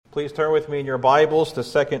Please turn with me in your Bibles to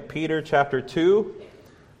 2 Peter chapter 2.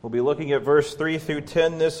 We'll be looking at verse 3 through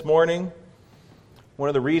 10 this morning. One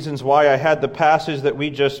of the reasons why I had the passage that we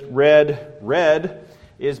just read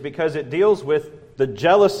is because it deals with the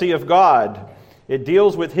jealousy of God. It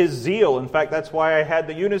deals with His zeal. In fact, that's why I had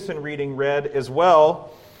the unison reading read as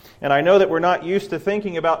well. And I know that we're not used to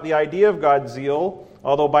thinking about the idea of God's zeal,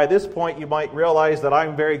 although by this point you might realize that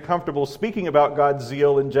I'm very comfortable speaking about God's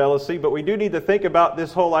zeal and jealousy, but we do need to think about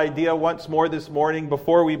this whole idea once more this morning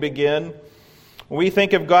before we begin. When we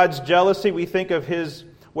think of God's jealousy, we think of His,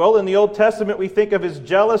 in the Old Testament we think of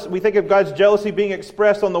God's jealousy being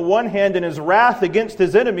expressed on the one hand in His wrath against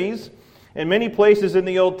His enemies. In many places in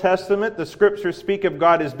the Old Testament, the Scriptures speak of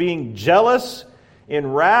God as being jealous in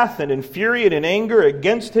wrath and in fury and in anger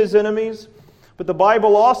against His enemies. But the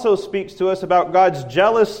Bible also speaks to us about God's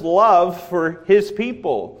jealous love for His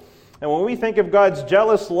people. And when we think of God's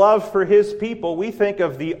jealous love for His people, we think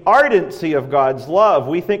of the ardency of God's love.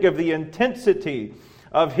 We think of the intensity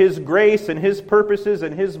of His grace and His purposes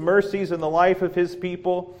and His mercies in the life of His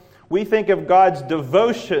people. We think of God's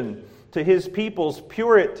devotion to His people's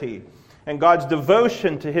purity and God's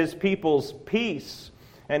devotion to His people's peace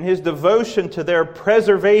and His devotion to their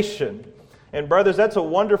preservation. And brothers, that's a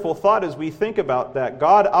wonderful thought as we think about that.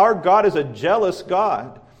 Our God is a jealous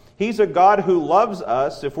God. He's a God who loves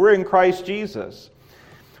us if we're in Christ Jesus.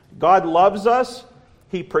 God loves us.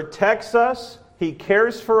 He protects us. He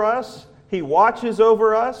cares for us. He watches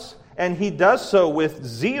over us. And He does so with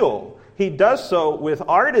zeal. He does so with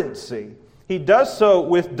ardency. He does so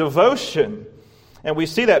with devotion. And we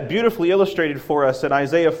see that beautifully illustrated for us in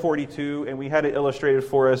Isaiah 42, and we had it illustrated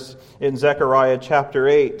for us in Zechariah chapter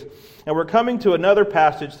 8. And we're coming to another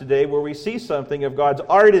passage today where we see something of God's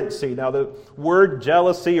ardency. Now, the word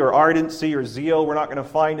jealousy or ardency or zeal we're not going to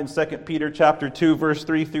find in 2 Peter chapter 2, verse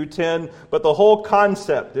 3 through 10, but the whole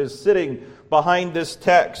concept is sitting behind this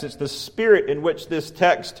text. It's the spirit in which this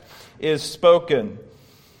text is spoken.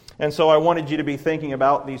 And so I wanted you to be thinking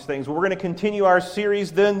about these things. We're going to continue our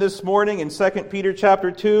series then this morning in 2 Peter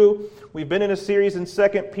chapter 2. We've been in a series in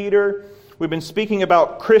 2 Peter. We've been speaking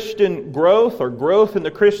about Christian growth or growth in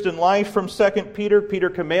the Christian life from 2 Peter. Peter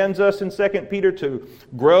commands us in 2 Peter to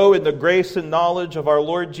grow in the grace and knowledge of our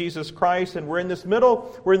Lord Jesus Christ. And we're in the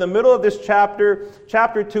middle of this chapter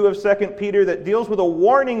 2 of 2 Peter that deals with a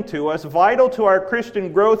warning to us, vital to our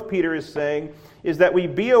Christian growth, Peter is saying, is that we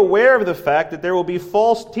be aware of the fact that there will be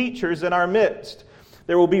false teachers in our midst.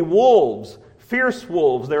 There will be wolves, fierce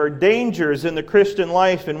wolves. There are dangers in the Christian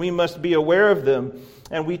life, and we must be aware of them.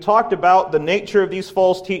 And we talked about the nature of these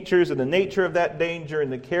false teachers and the nature of that danger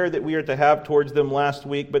and the care that we are to have towards them last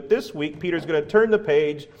week. But this week, Peter's going to turn the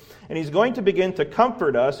page, and he's going to begin to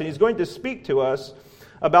comfort us, and he's going to speak to us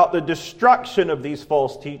about the destruction of these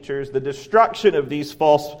false teachers, the destruction of these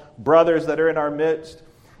false brothers that are in our midst,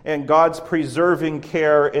 and God's preserving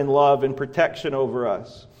care and love and protection over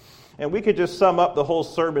us. And we could just sum up the whole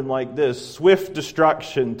sermon like this: swift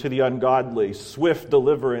destruction to the ungodly, swift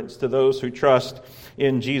deliverance to those who trust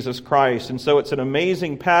in Jesus Christ. And so it's an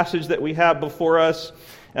amazing passage that we have before us,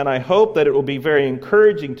 and I hope that it will be very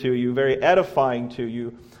encouraging to you, very edifying to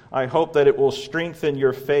you. I hope that it will strengthen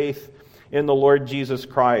your faith in the Lord Jesus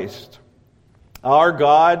Christ. Our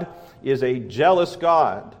God is a jealous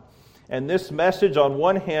God. And this message, on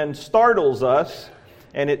one hand, startles us,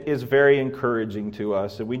 and it is very encouraging to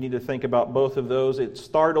us. And we need to think about both of those. It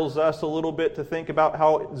startles us a little bit to think about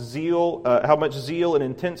how much zeal and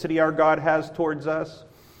intensity our God has towards us.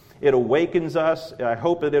 It awakens us. I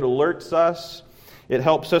hope that it alerts us. It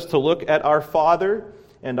helps us to look at our Father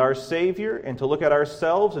and our Savior, and to look at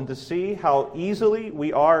ourselves and to see how easily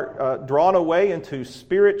we are drawn away into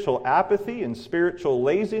spiritual apathy and spiritual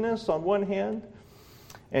laziness on one hand.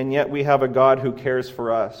 And yet we have a God who cares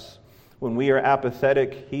for us. When we are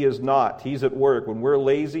apathetic, He is not. He's at work. When we're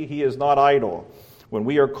lazy, He is not idle. When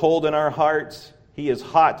we are cold in our hearts, He is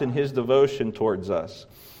hot in His devotion towards us.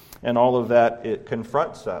 And all of that, it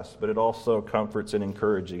confronts us, but it also comforts and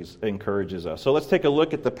encourages us. So let's take a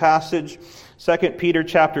look at the passage, 2 Peter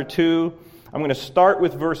chapter 2. I'm going to start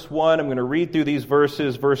with verse 1. I'm going to read through these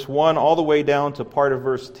verses, verse 1 all the way down to part of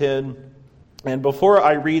verse 10. And before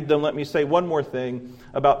I read them, let me say one more thing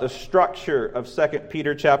about the structure of 2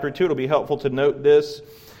 Peter chapter 2. It'll be helpful to note this.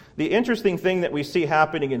 The interesting thing that we see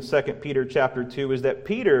happening in 2 Peter chapter 2 is that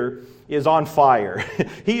Peter is on fire.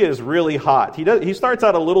 He is really hot. He starts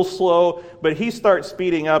out a little slow, but he starts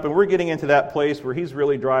speeding up, and we're getting into that place where he's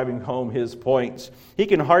really driving home his points. He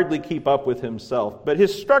can hardly keep up with himself. But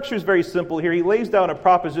his structure is very simple here. He lays down a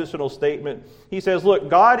propositional statement. He says, look,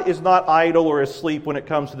 God is not idle or asleep when it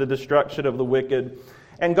comes to the destruction of the wicked.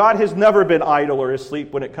 And God has never been idle or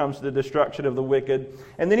asleep when it comes to the destruction of the wicked.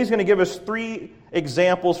 And then he's going to give us 3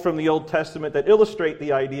 examples from the Old Testament that illustrate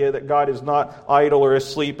the idea that God is not idle or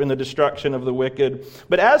asleep in the destruction of the wicked.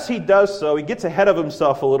 But as he does so, he gets ahead of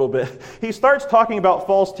himself a little bit. He starts talking about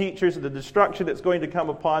false teachers and the destruction that's going to come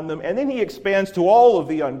upon them. And then he expands to all of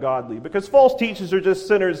the ungodly, because false teachers are just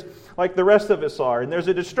sinners like the rest of us are. And there's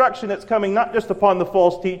a destruction that's coming not just upon the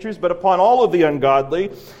false teachers, but upon all of the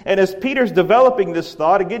ungodly. And as Peter's developing this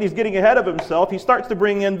thought, again, he's getting ahead of himself. He starts to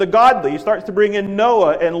bring in the godly. He starts to bring in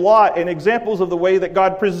Noah and Lot and examples of the way that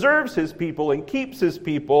God preserves his people and keeps his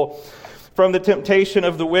people from the temptation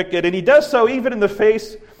of the wicked. And he does so even in the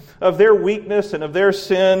face of their weakness and of their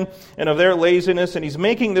sin and of their laziness. And he's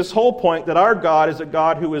making this whole point that our God is a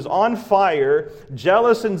God who is on fire,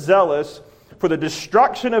 jealous and zealous for the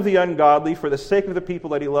destruction of the ungodly, for the sake of the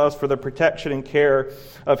people that he loves, for the protection and care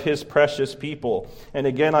of his precious people. And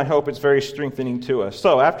again, I hope it's very strengthening to us.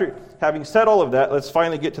 So after having said all of that, let's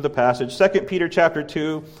finally get to the passage. 2 Peter chapter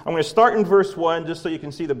 2. I'm going to start in verse 1 just so you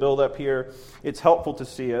can see the build-up here. It's helpful to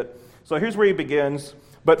see it. So here's where he begins.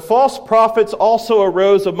 But false prophets also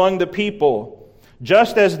arose among the people,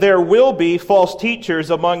 just as there will be false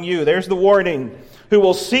teachers among you. There's the warning. Who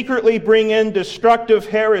will secretly bring in destructive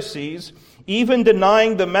heresies, even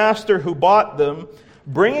denying the master who bought them,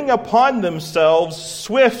 bringing upon themselves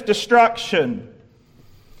swift destruction.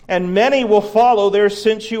 And many will follow their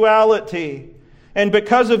sensuality. And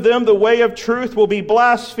because of them, the way of truth will be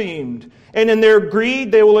blasphemed. And in their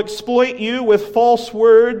greed, they will exploit you with false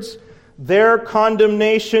words. Their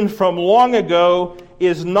condemnation from long ago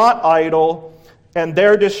is not idle, and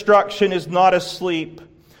their destruction is not asleep.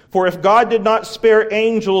 For if God did not spare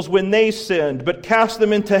angels when they sinned, but cast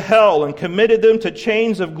them into hell and committed them to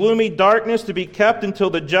chains of gloomy darkness to be kept until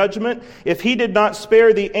the judgment, if he did not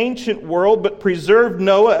spare the ancient world, but preserved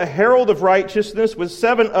Noah, a herald of righteousness, with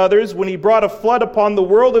 7 others, when he brought a flood upon the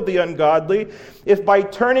world of the ungodly, if by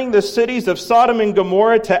turning the cities of Sodom and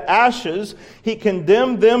Gomorrah to ashes, he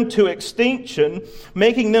condemned them to extinction,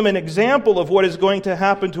 making them an example of what is going to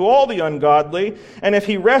happen to all the ungodly, and if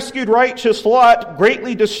he rescued righteous Lot,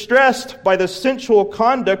 greatly distressed by the sensual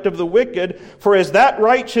conduct of the wicked, for as that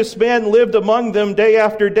righteous man lived among them day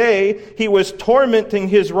after day, he was tormenting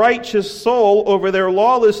his righteous soul over their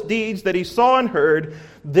lawless deeds that he saw and heard,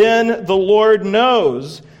 then the Lord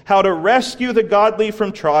knows how to rescue the godly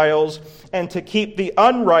from trials and to keep the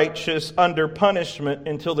unrighteous under punishment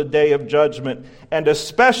until the day of judgment, and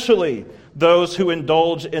especially those who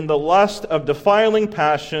indulge in the lust of defiling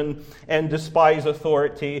passion and despise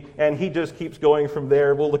authority. And he just keeps going from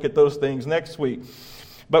there. We'll look at those things next week.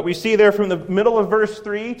 But we see there from the middle of verse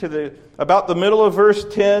 3 to about the middle of verse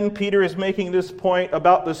 10, Peter is making this point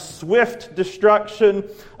about the swift destruction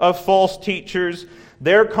of false teachers.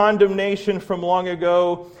 Their condemnation from long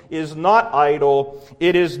ago is not idle,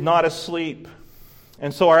 it is not asleep.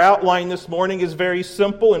 And so our outline this morning is very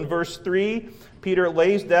simple. In verse 3, Peter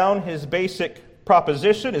lays down his basic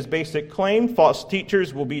proposition, his basic claim. False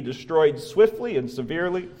teachers will be destroyed swiftly and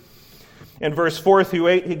severely. In verse 4 through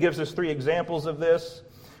 8, he gives us 3 examples of this,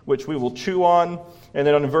 which we will chew on. And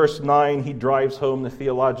then in verse 9, he drives home the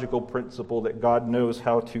theological principle that God knows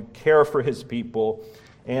how to care for his people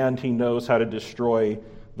and he knows how to destroy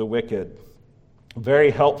the wicked.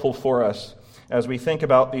 Very helpful for us as we think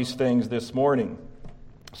about these things this morning.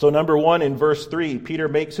 So number 1, in verse 3, Peter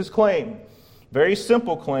makes his claim. Very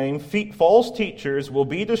simple claim. False teachers will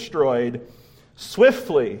be destroyed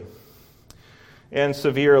swiftly and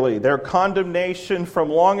severely. Their condemnation from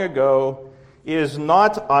long ago is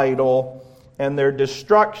not idle, and their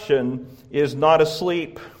destruction is not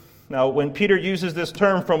asleep. Now, when Peter uses this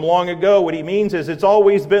term from long ago, what he means is it's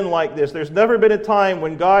always been like this. There's never been a time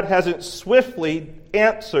when God hasn't swiftly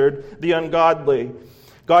answered the ungodly.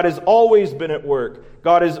 God has always been at work.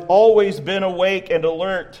 God has always been awake and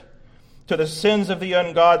alert to the sins of the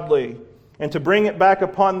ungodly. And to bring it back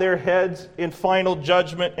upon their heads in final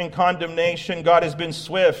judgment and condemnation, God has been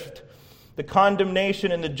swift. The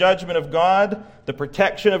condemnation and the judgment of God, the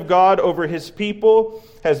protection of God over his people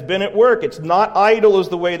has been at work. It's not idle is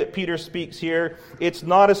the way that Peter speaks here. It's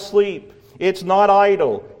not asleep. It's not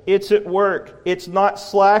idle. It's at work. It's not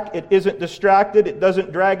slack. It isn't distracted. It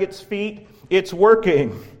doesn't drag its feet. It's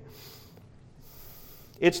working.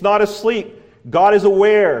 It's not asleep. God is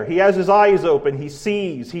aware. He has his eyes open. He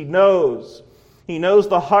sees. He knows. He knows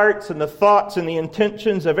the hearts and the thoughts and the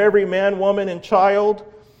intentions of every man, woman, and child.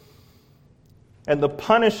 And the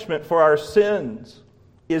punishment for our sins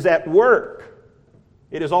is at work.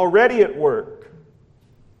 It is already at work.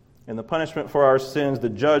 And the punishment for our sins, the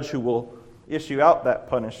judge who will issue out that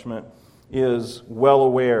punishment, is well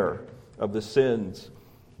aware of the sins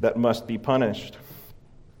that must be punished.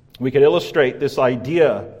 We could illustrate this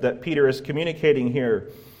idea that Peter is communicating here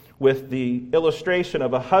with the illustration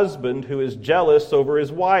of a husband who is jealous over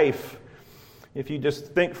his wife. If you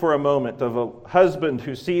just think for a moment of a husband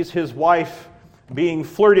who sees his wife being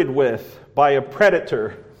flirted with by a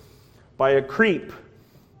predator, by a creep,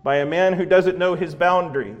 by a man who doesn't know his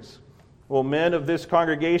boundaries. Well, men of this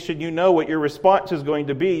congregation, you know what your response is going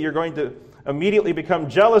to be. You're going to immediately become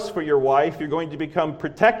jealous for your wife. You're going to become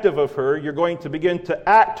protective of her. You're going to begin to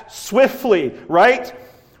act swiftly, right?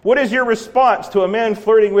 What is your response to a man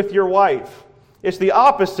flirting with your wife? It's the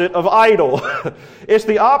opposite of idle. It's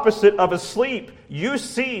the opposite of asleep. You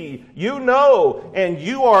see, you know, and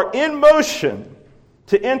you are in motion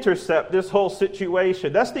to intercept this whole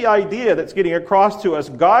situation. That's the idea that's getting across to us.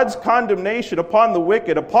 God's condemnation upon the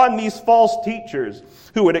wicked, upon these false teachers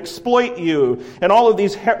who would exploit you, and all of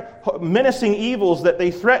these menacing evils that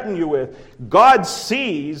they threaten you with. God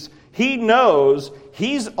sees, He knows,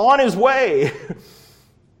 He's on His way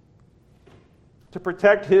to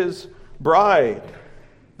protect His bride.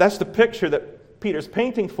 That's the picture that Peter's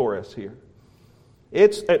painting for us here.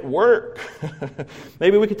 It's at work.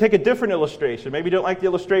 Maybe we could take a different illustration. Maybe you don't like the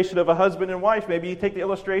illustration of a husband and wife. Maybe you take the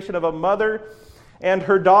illustration of a mother and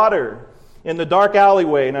her daughter in the dark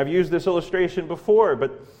alleyway. And I've used this illustration before,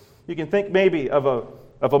 but you can think maybe of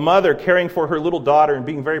a mother caring for her little daughter and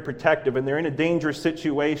being very protective, and they're in a dangerous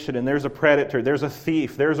situation, and there's a predator, there's a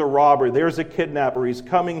thief, there's a robber, there's a kidnapper. He's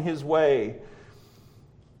coming his way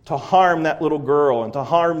to harm that little girl and to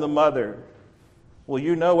harm the mother. Well,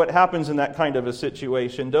 you know what happens in that kind of a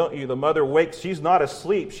situation, don't you? The mother wakes. She's not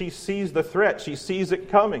asleep. She sees the threat. She sees it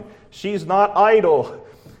coming. She's not idle.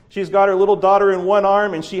 She's got her little daughter in one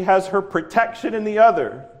arm, and she has her protection in the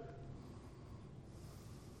other.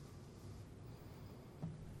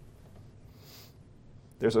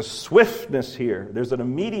 There's a swiftness here. There's an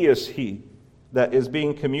immediacy that is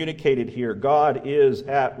being communicated here. God is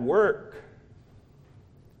at work.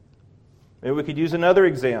 Maybe we could use another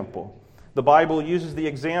example. The Bible uses the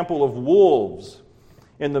example of wolves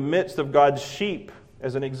in the midst of God's sheep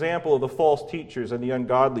as an example of the false teachers and the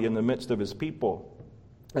ungodly in the midst of His people.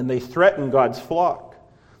 And they threaten God's flock.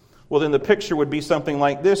 Well, then the picture would be something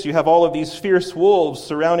like this. You have all of these fierce wolves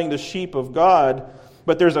surrounding the sheep of God,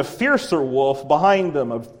 but there's a fiercer wolf behind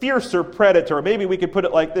them, a fiercer predator. Or maybe we could put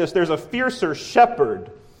it like this. There's a fiercer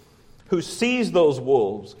shepherd who sees those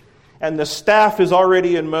wolves, and the staff is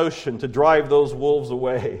already in motion to drive those wolves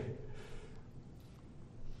away.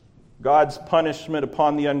 God's punishment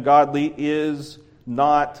upon the ungodly is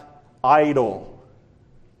not idle.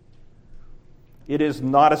 It is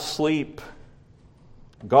not asleep.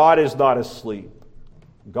 God is not asleep.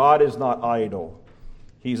 God is not idle.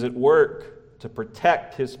 He's at work to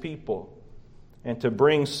protect His people and to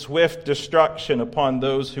bring swift destruction upon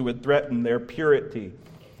those who would threaten their purity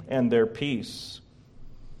and their peace.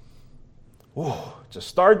 Oh, it's a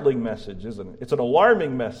startling message, isn't it? It's an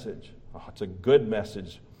alarming message. Oh, it's a good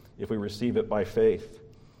message if we receive it by faith.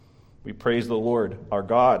 We praise the Lord, our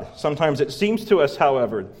God. Sometimes it seems to us,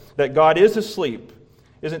 however, that God is asleep.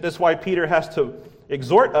 Isn't this why Peter has to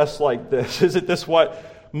exhort us like this? Isn't this what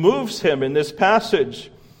moves him in this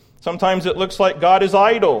passage? Sometimes it looks like God is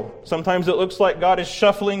idle. Sometimes it looks like God is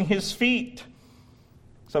shuffling His feet.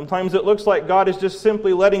 Sometimes it looks like God is just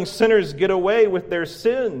simply letting sinners get away with their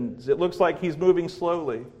sins. It looks like He's moving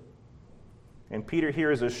slowly. And Peter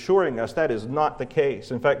here is assuring us that is not the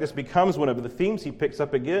case. In fact, this becomes one of the themes he picks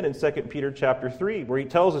up again in 2 Peter chapter 3, where he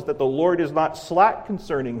tells us that the Lord is not slack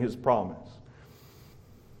concerning His promise.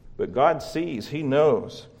 But God sees, He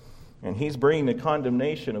knows, and He's bringing the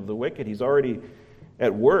condemnation of the wicked. He's already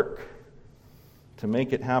at work to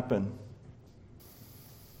make it happen.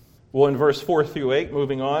 Well, in verse 4 through 8,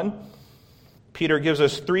 moving on, Peter gives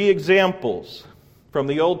us 3 examples from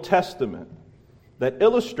the Old Testament that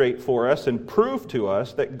illustrate for us and prove to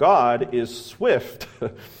us that God is swift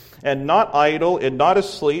and not idle and not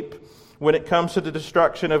asleep when it comes to the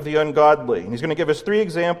destruction of the ungodly. And he's going to give us 3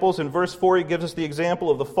 examples. In verse 4, he gives us the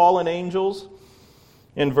example of the fallen angels.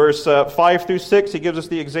 In verse 5 through 6, he gives us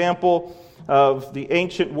the example of the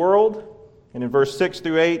ancient world. And in verse 6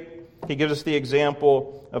 through 8, he gives us the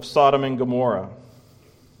example of Sodom and Gomorrah.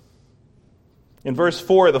 In verse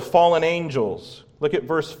 4, the fallen angels. Look at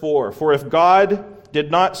verse 4. For if God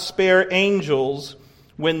did not spare angels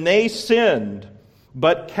when they sinned,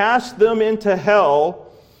 but cast them into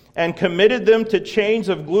hell and committed them to chains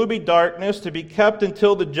of gloomy darkness to be kept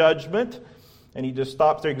until the judgment. And he just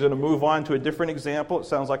stops there. He's going to move on to a different example. It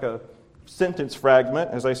sounds like a sentence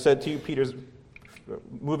fragment. As I said to you, Peter's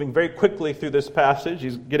moving very quickly through this passage.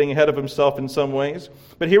 He's getting ahead of himself in some ways.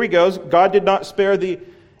 But here he goes. God did not spare the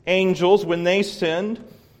angels when they sinned.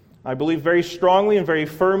 I believe very strongly and very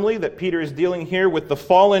firmly that Peter is dealing here with the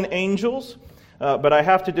fallen angels. But I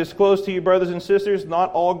have to disclose to you, brothers and sisters,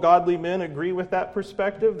 not all godly men agree with that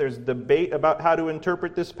perspective. There's debate about how to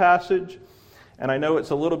interpret this passage. And I know it's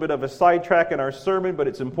a little bit of a sidetrack in our sermon, but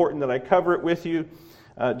it's important that I cover it with you,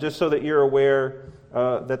 just so that you're aware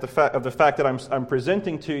that the fact that I'm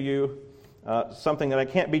presenting to you something that I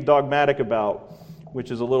can't be dogmatic about, which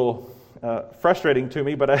is a little frustrating to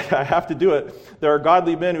me, but I have to do it. There are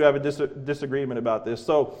godly men who have a disagreement about this.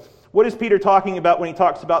 So, what is Peter talking about when he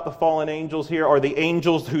talks about the fallen angels here? Are the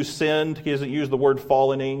angels who sinned? He doesn't use the word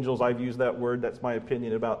fallen angels. I've used that word. That's my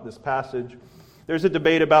opinion about this passage. There's a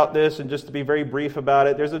debate about this, and just to be very brief about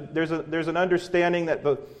it, there's an understanding that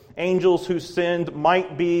the angels who sinned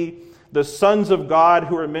might be the sons of God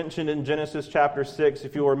who are mentioned in Genesis chapter 6.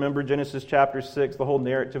 If you'll remember Genesis chapter 6, the whole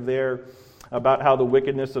narrative there about how the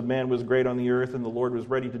wickedness of man was great on the earth and the Lord was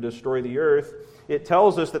ready to destroy the earth. It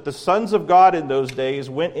tells us that the sons of God in those days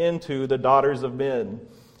went into the daughters of men.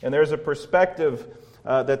 And there's a perspective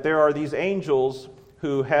that there are these angels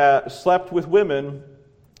who slept with women,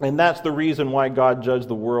 and that's the reason why God judged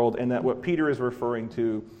the world, and that what Peter is referring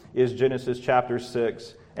to is Genesis chapter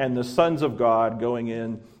 6 and the sons of God going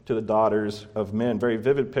in to the daughters of men. Very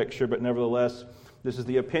vivid picture, but nevertheless, this is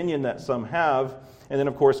the opinion that some have. And then,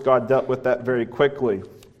 of course, God dealt with that very quickly.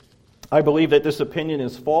 I believe that this opinion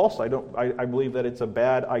is false. I believe that it's a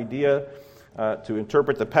bad idea to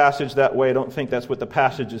interpret the passage that way. I don't think that's what the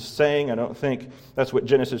passage is saying. I don't think that's what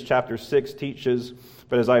Genesis chapter 6 teaches.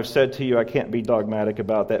 But as I've said to you, I can't be dogmatic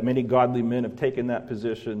about that. Many godly men have taken that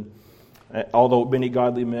position, although many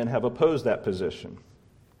godly men have opposed that position.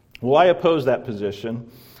 Well, I oppose that position.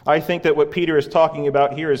 I think that what Peter is talking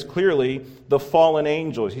about here is clearly the fallen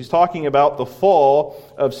angels. He's talking about the fall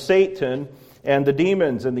of Satan and the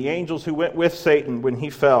demons and the angels who went with Satan when he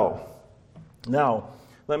fell. Now,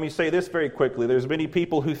 let me say this very quickly. There's many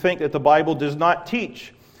people who think that the Bible does not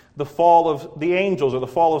teach the fall of the angels or the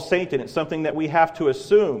fall of Satan. It's something that we have to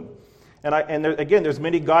assume. Again, there's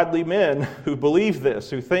many godly men who believe this,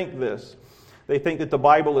 who think this. They think that the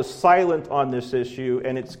Bible is silent on this issue,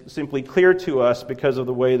 and it's simply clear to us because of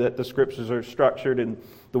the way that the Scriptures are structured and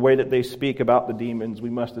the way that they speak about the demons.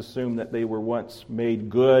 We must assume that they were once made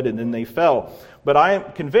good and then they fell. But I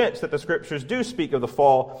am convinced that the Scriptures do speak of the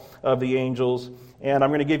fall of the angels, and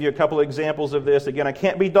I'm going to give you a couple of examples of this. Again, I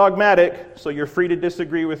can't be dogmatic, so you're free to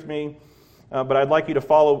disagree with me, but I'd like you to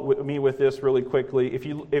follow me with this really quickly. If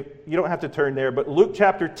you don't have to turn there, but Luke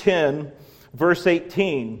chapter 10, verse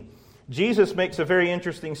 18, Jesus makes a very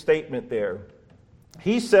interesting statement there.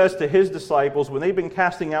 He says to his disciples, when they've been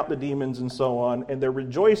casting out the demons and so on, and they're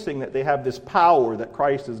rejoicing that they have this power that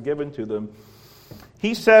Christ has given to them,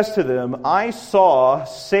 he says to them, I saw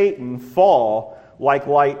Satan fall like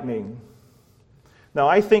lightning. Now,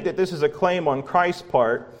 I think that this is a claim on Christ's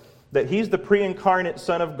part, that he's the pre-incarnate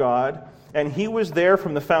Son of God, and he was there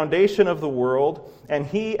from the foundation of the world, and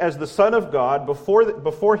he, as the Son of God,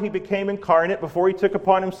 before he became incarnate, before he took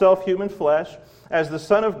upon himself human flesh, as the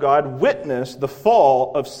Son of God, witnessed the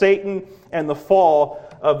fall of Satan and the fall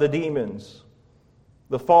of the demons,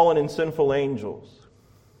 the fallen and sinful angels.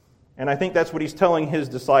 And I think that's what he's telling his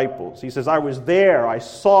disciples. He says, I was there, I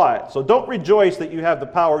saw it. So don't rejoice that you have the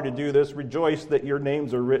power to do this. Rejoice that your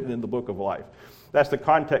names are written in the book of life. That's the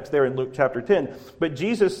context there in Luke chapter 10. But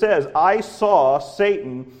Jesus says, I saw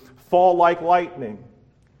Satan fall like lightning.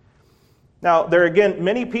 Now, there are again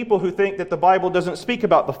many people who think that the Bible doesn't speak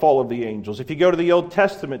about the fall of the angels. If you go to the Old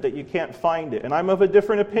Testament, that you can't find it. And I'm of a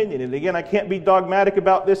different opinion. And again, I can't be dogmatic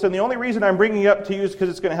about this. And the only reason I'm bringing it up to you is because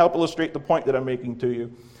it's going to help illustrate the point that I'm making to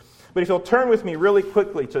you. But if you'll turn with me really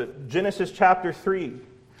quickly to Genesis chapter 3,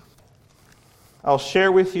 I'll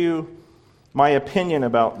share with you my opinion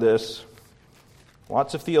about this.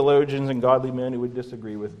 Lots of theologians and godly men who would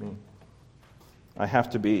disagree with me. I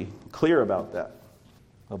have to be clear about that.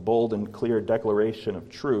 A bold and clear declaration of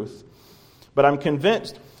truth. But I'm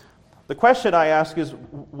convinced. The question I ask is,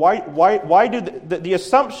 why do the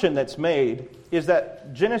assumption that's made is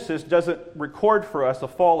that Genesis doesn't record for us a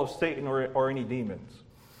fall of Satan or any demons.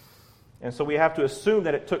 And so we have to assume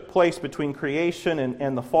that it took place between creation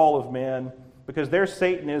and the fall of man, because there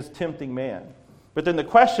Satan is tempting man. But then the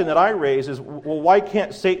question that I raise is, well, why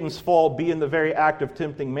can't Satan's fall be in the very act of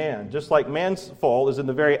tempting man? Just like man's fall is in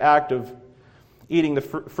the very act of eating the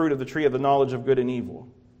fruit of the tree of the knowledge of good and evil.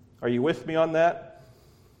 Are you with me on that?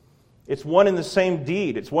 It's one and the same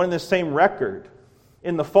deed. It's one and the same record.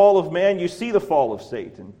 In the fall of man, you see the fall of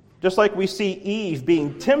Satan. Just like we see Eve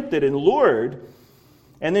being tempted and lured,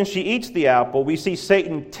 and then she eats the apple, we see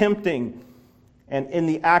Satan tempting and in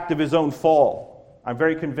the act of his own fall. I'm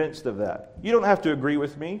very convinced of that. You don't have to agree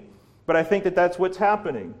with me, but I think that that's what's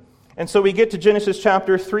happening. And so we get to Genesis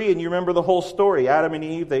chapter 3, and you remember the whole story. Adam and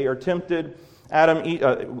Eve, they are tempted.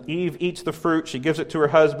 Eve eats the fruit. She gives it to her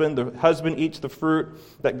husband. The husband eats the fruit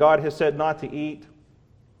that God has said not to eat.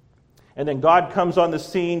 And then God comes on the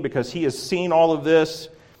scene because he has seen all of this.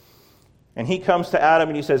 And he comes to Adam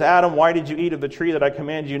and he says, Adam, why did you eat of the tree that I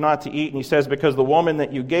commanded you not to eat? And he says, because the woman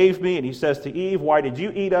that you gave me. And he says to Eve, why did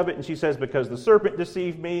you eat of it? And she says, because the serpent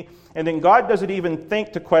deceived me. And then God doesn't even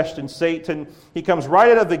think to question Satan. He comes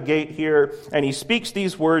right out of the gate here and he speaks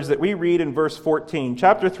these words that we read in verse 14.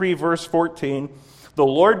 Chapter 3, verse 14. The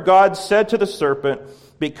Lord God said to the serpent,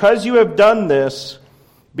 because you have done this,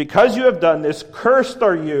 cursed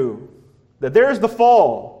are you. That there's the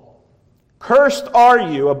fall. Cursed are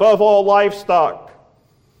you above all livestock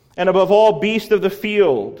and above all beasts of the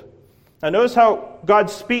field. Now notice how God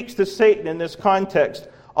speaks to Satan in this context.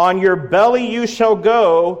 On your belly you shall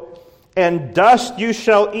go, and dust you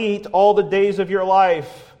shall eat all the days of your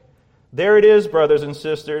life. There it is, brothers and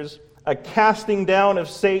sisters, a casting down of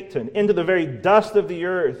Satan into the very dust of the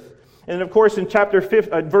earth. And of course, in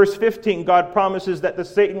verse 15, God promises that the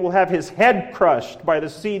Satan will have his head crushed by the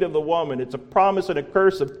seed of the woman. It's a promise and a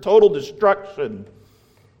curse of total destruction.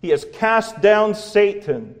 He has cast down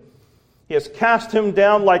Satan. He has cast him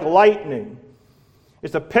down like lightning.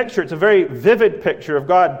 It's a picture, it's a very vivid picture of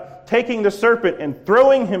God taking the serpent and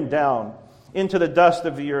throwing him down into the dust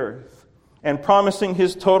of the earth and promising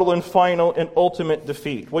his total and final and ultimate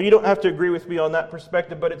defeat. Well, you don't have to agree with me on that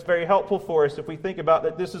perspective, but it's very helpful for us if we think about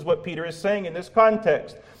that this is what Peter is saying in this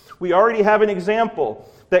context. We already have an example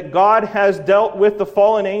that God has dealt with the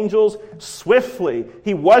fallen angels swiftly.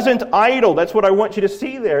 He wasn't idle. That's what I want you to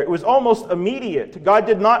see there. It was almost immediate. God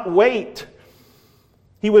did not wait.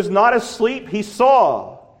 He was not asleep. He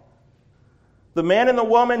saw. The man and the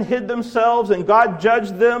woman hid themselves, and God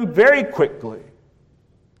judged them very quickly.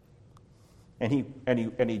 And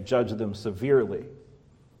he judged them severely,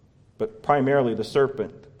 but primarily the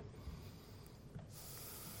serpent.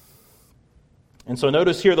 And so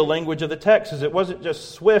notice here the language of the text is it wasn't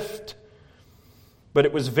just swift, but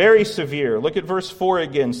it was very severe. Look at verse 4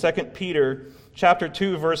 again, 2 Peter chapter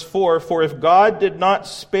 2, verse 4. For if God did not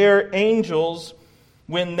spare angels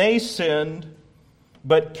when they sinned,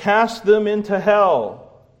 but cast them into hell,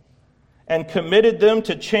 and committed them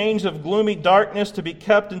to chains of gloomy darkness to be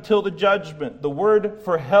kept until the judgment. The word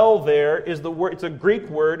for hell there is it's a Greek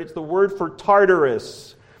word, it's the word for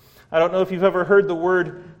Tartarus. I don't know if you've ever heard the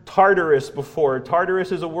word Tartarus before.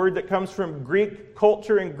 Tartarus is a word that comes from Greek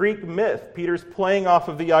culture and Greek myth. Peter's playing off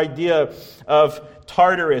of the idea of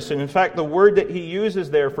Tartarus. And in fact, the word that he uses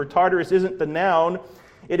there for Tartarus isn't the noun.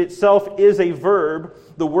 It itself is a verb.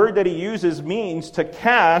 The word that he uses means to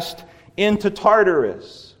cast into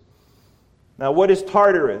Tartarus. Now, what is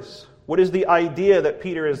Tartarus? What is the idea that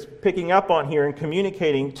Peter is picking up on here and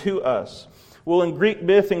communicating to us? Well, in Greek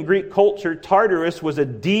myth and Greek culture, Tartarus was a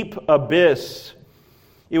deep abyss.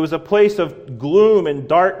 It was a place of gloom and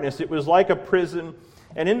darkness. It was like a prison.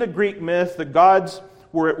 And in the Greek myth, the gods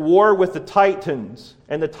were at war with the Titans.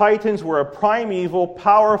 And the Titans were a primeval,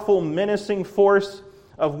 powerful, menacing force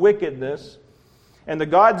of wickedness. And the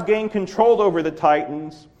gods gained control over the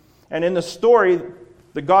Titans. And in the story,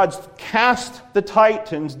 the gods cast the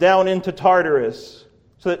Titans down into Tartarus,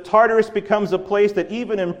 so that Tartarus becomes a place that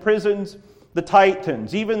even imprisons the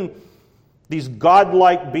Titans, even these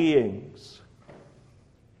godlike beings.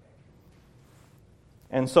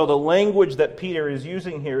 And so the language that Peter is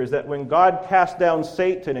using here is that when God cast down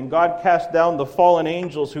Satan and God cast down the fallen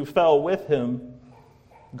angels who fell with him,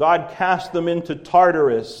 God cast them into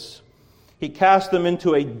Tartarus. He cast them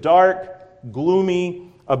into a dark,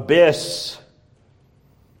 gloomy abyss.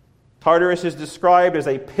 Tartarus is described as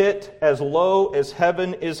a pit as low as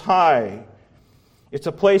heaven is high. It's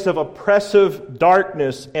a place of oppressive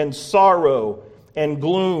darkness and sorrow and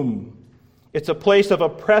gloom. It's a place of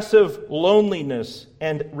oppressive loneliness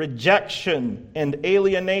and rejection and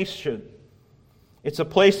alienation. It's a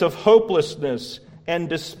place of hopelessness and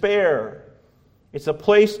despair. It's a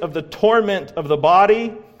place of the torment of the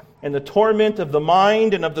body and the torment of the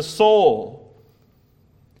mind and of the soul.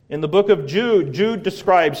 In the book of Jude, Jude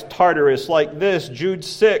describes Tartarus like this, Jude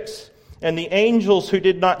 6, and the angels who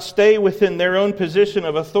did not stay within their own position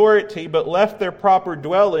of authority but left their proper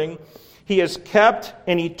dwelling, he has kept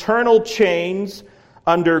in eternal chains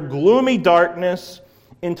under gloomy darkness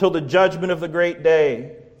until the judgment of the great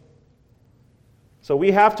day. So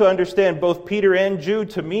we have to understand both Peter and Jude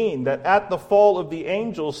to mean that at the fall of the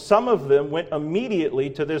angels, some of them went immediately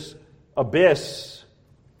to this abyss.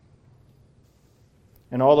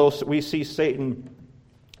 And although we see Satan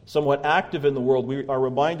somewhat active in the world, we are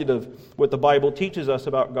reminded of what the Bible teaches us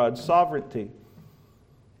about God's sovereignty.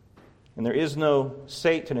 And there is no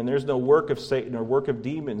Satan, and there's no work of Satan or work of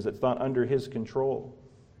demons that's not under his control.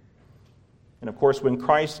 And of course, when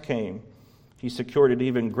Christ came, he secured an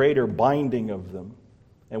even greater binding of them.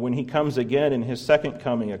 And when he comes again in his second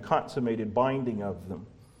coming, a consummated binding of them.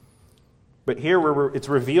 But here it's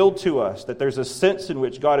revealed to us that there's a sense in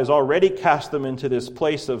which God has already cast them into this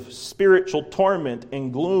place of spiritual torment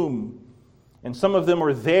and gloom. And some of them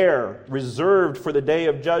are there, reserved for the day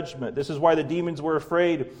of judgment. This is why the demons were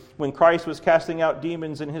afraid when Christ was casting out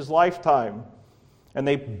demons in his lifetime. And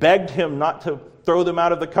they begged him not to throw them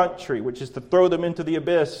out of the country, which is to throw them into the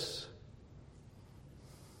abyss.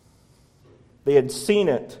 They had seen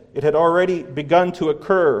it. It had already begun to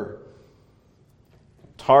occur.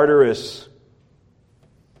 Tartarus,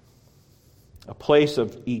 a place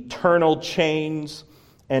of eternal chains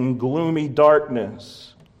and gloomy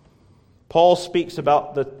darkness. Paul speaks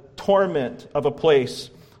about the torment of a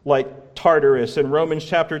place like Tartarus in Romans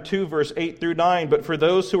chapter 2, verse 8 through 9. But for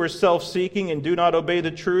those who are self-seeking and do not obey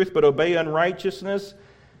the truth, but obey unrighteousness,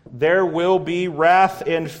 there will be wrath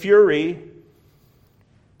and fury.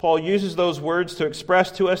 Paul uses those words to express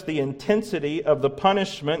to us the intensity of the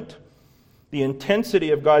punishment, the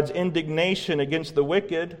intensity of God's indignation against the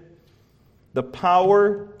wicked, the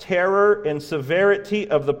power, terror, and severity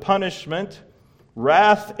of the punishment,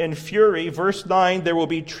 wrath and fury. Verse 9, there will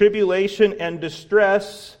be tribulation and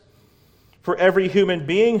distress for every human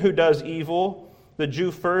being who does evil, the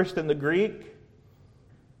Jew first and the Greek.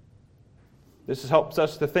 This helps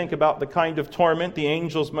us to think about the kind of torment the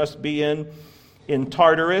angels must be in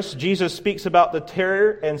Tartarus. Jesus speaks about the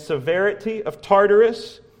terror and severity of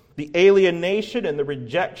Tartarus, the alienation and the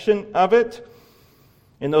rejection of it.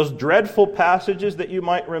 In those dreadful passages that you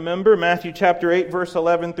might remember, Matthew chapter 8, verse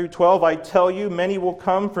 11 through 12, I tell you, many will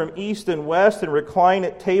come from east and west and recline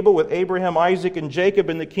at table with Abraham, Isaac, and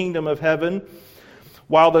Jacob in the kingdom of heaven,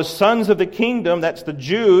 while the sons of the kingdom, that's the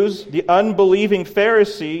Jews, the unbelieving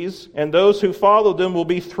Pharisees, and those who follow them will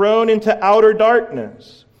be thrown into outer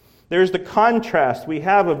darkness. There's the contrast we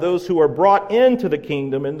have of those who are brought into the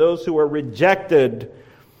kingdom and those who are rejected.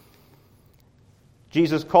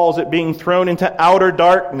 Jesus calls it being thrown into outer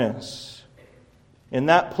darkness. In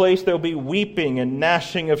that place there will be weeping and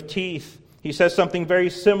gnashing of teeth. He says something very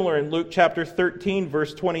similar in Luke chapter 13,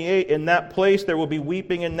 verse 28. In that place there will be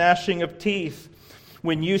weeping and gnashing of teeth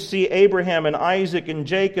when you see Abraham and Isaac and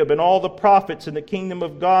Jacob and all the prophets in the kingdom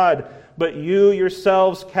of God, but you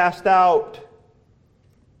yourselves cast out.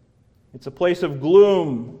 It's a place of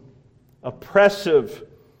gloom, oppressive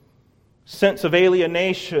sense of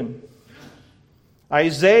alienation.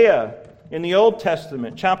 Isaiah in the Old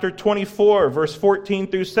Testament, chapter 24, verse 14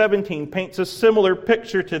 through 17, paints a similar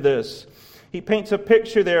picture to this. He paints a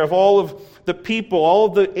picture there of all of the people,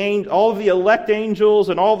 all of the elect angels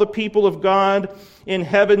and all the people of God in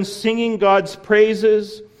heaven singing God's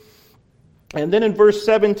praises. And then in verse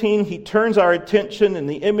 17, he turns our attention in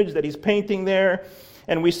the image that he's painting there,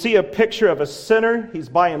 and we see a picture of a sinner. He's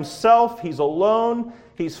by himself, he's alone,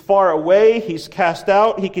 he's far away, he's cast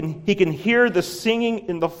out. He can hear the singing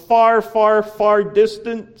in the far, far, far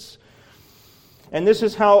distance. And this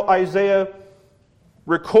is how Isaiah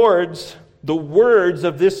records the words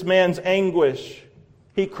of this man's anguish.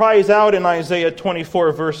 He cries out in Isaiah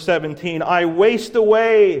 24, verse 17, I waste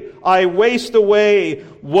away,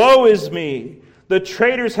 woe is me. The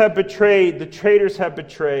traitors have betrayed, the traitors have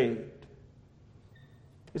betrayed.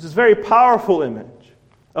 This is a very powerful image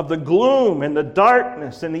of the gloom and the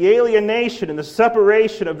darkness and the alienation and the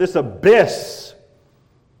separation of this abyss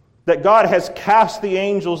that God has cast the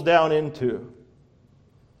angels down into.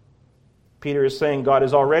 Peter is saying God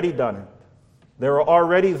has already done it. There are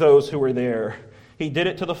already those who are there. He did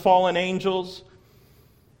it to the fallen angels,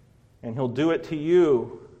 and He'll do it to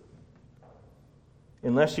you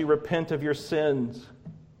unless you repent of your sins,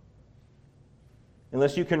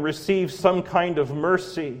 unless you can receive some kind of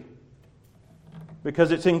mercy,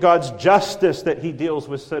 because it's in God's justice that He deals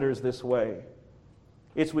with sinners this way.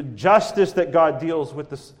 It's with justice that God deals with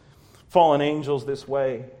the fallen angels this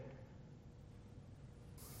way.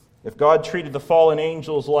 If God treated the fallen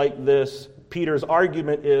angels like this, Peter's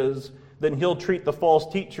argument is, then He'll treat the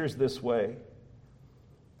false teachers this way.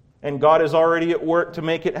 And God is already at work to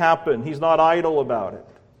make it happen. He's not idle about it.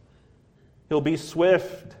 He'll be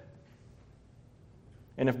swift.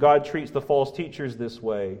 And if God treats the false teachers this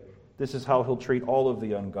way, this is how He'll treat all of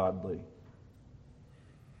the ungodly.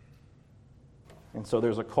 And so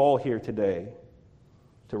there's a call here today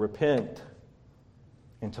to repent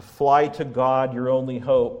and to fly to God, your only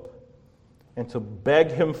hope, and to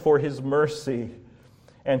beg Him for His mercy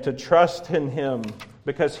and to trust in Him,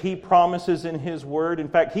 because He promises in His Word. In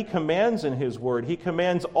fact, He commands in His Word. He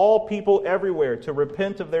commands all people everywhere to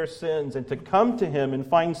repent of their sins and to come to Him and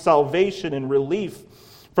find salvation and relief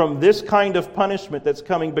from this kind of punishment that's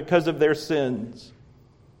coming because of their sins.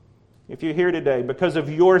 If you're here today, because of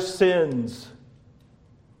your sins,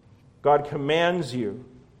 God commands you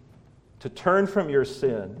to turn from your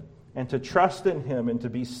sin and to trust in Him and to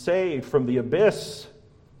be saved from the abyss,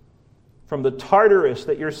 from the Tartarus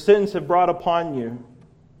that your sins have brought upon you.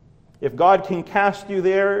 If God can cast you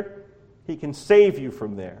there, He can save you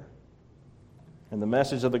from there. And the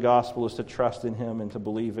message of the gospel is to trust in Him and to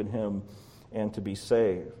believe in Him and to be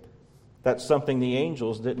saved. That's something the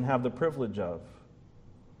angels didn't have the privilege of,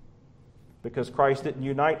 because Christ didn't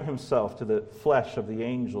unite Himself to the flesh of the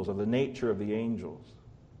angels, of the nature of the angels.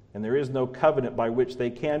 And there is no covenant by which they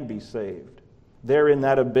can be saved. They're in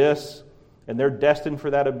that abyss, and they're destined for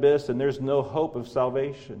that abyss, and there's no hope of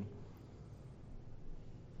salvation.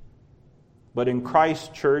 But in Christ's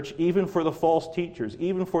church, even for the false teachers,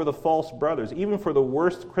 even for the false brothers, even for the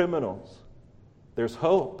worst criminals, there's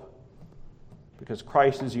hope, because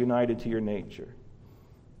Christ is united to your nature.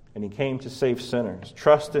 And He came to save sinners.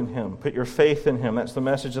 Trust in Him. Put your faith in Him. That's the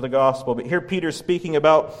message of the gospel. But here Peter's speaking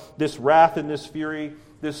about this wrath and this fury,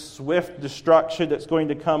 this swift destruction that's going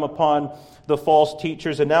to come upon the false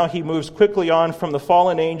teachers. And now he moves quickly on from the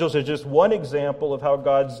fallen angels as just one example of how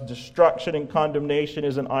God's destruction and condemnation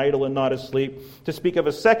is an idle and not asleep, to speak of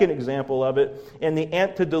a second example of it in the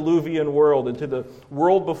antediluvian world, into the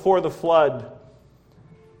world before the flood.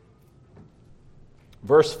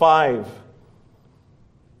 Verse 5.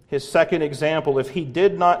 His second example, if He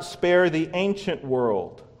did not spare the ancient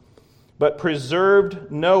world, but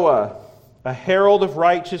preserved Noah, a herald of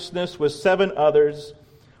righteousness with 7 others,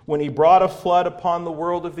 when He brought a flood upon the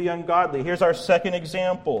world of the ungodly. Here's our second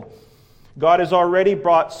example. God has already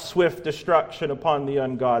brought swift destruction upon the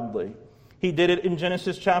ungodly. He did it in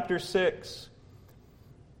Genesis chapter 6.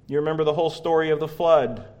 You remember the whole story of the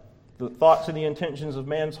flood. The thoughts and the intentions of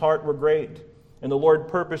man's heart were great. And the Lord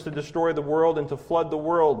purposed to destroy the world and to flood the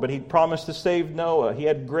world, but He promised to save Noah. He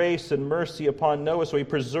had grace and mercy upon Noah, so He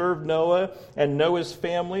preserved Noah and Noah's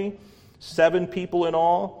family, 7 people in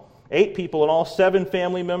all, 8 people in all, 7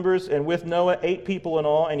 family members, and with Noah, 8 people in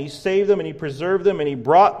all. And He saved them and He preserved them and He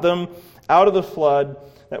brought them out of the flood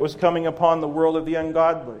that was coming upon the world of the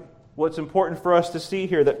ungodly. Well, it's important for us to see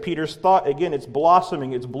here that Peter's thought, again, it's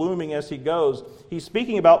blossoming, it's blooming as he goes. He's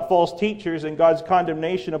speaking about false teachers and God's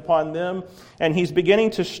condemnation upon them, and he's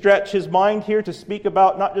beginning to stretch his mind here to speak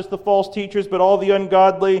about not just the false teachers, but all the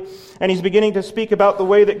ungodly, and he's beginning to speak about the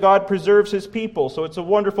way that God preserves His people. So it's a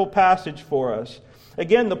wonderful passage for us.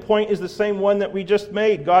 Again, the point is the same one that we just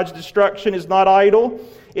made. God's destruction is not idle,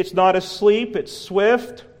 it's not asleep, it's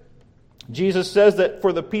swift. Jesus says that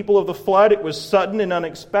for the people of the flood, it was sudden and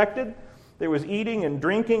unexpected. There was eating and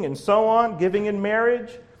drinking and so on, giving in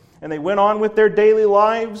marriage, and they went on with their daily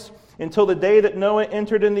lives until the day that Noah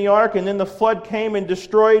entered in the ark, and then the flood came and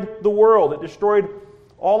destroyed the world. It destroyed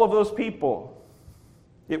all of those people.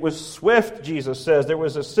 It was swift, Jesus says. There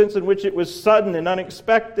was a sense in which it was sudden and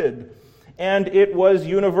unexpected, and it was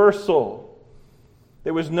universal.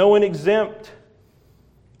 There was no one exempt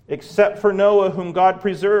except for Noah, whom God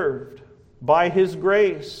preserved by His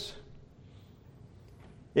grace.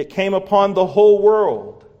 It came upon the whole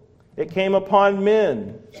world. It came upon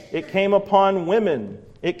men. It came upon women.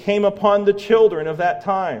 It came upon the children of that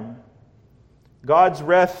time. God's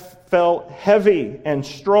wrath fell heavy and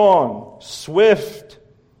strong, swift.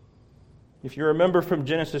 If you remember from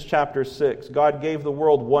Genesis chapter 6, God gave the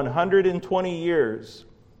world 120 years.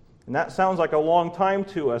 And that sounds like a long time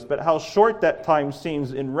to us, but how short that time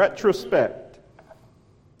seems in retrospect.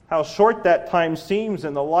 How short that time seems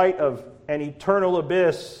in the light of an eternal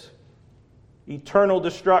abyss, eternal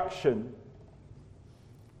destruction.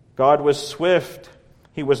 God was swift.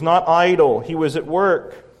 He was not idle. He was at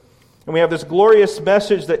work. And we have this glorious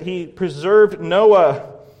message that He preserved Noah.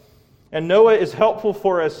 And Noah is helpful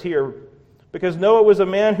for us here, because Noah was a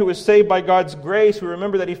man who was saved by God's grace. We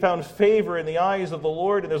remember that he found favor in the eyes of the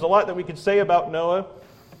Lord. And there's a lot that we could say about Noah.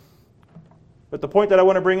 But the point that I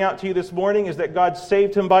want to bring out to you this morning is that God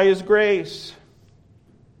saved him by His grace.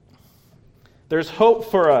 There's hope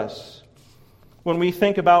for us when we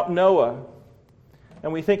think about Noah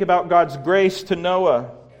and we think about God's grace to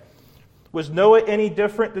Noah. Was Noah any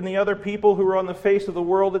different than the other people who were on the face of the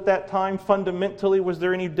world at that time? Fundamentally, was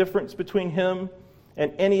there any difference between him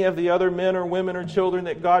and any of the other men or women or children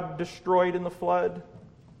that God destroyed in the flood?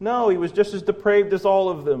 No, he was just as depraved as all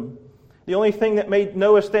of them. The only thing that made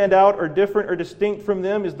Noah stand out or different or distinct from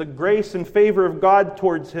them is the grace and favor of God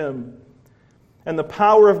towards him. and the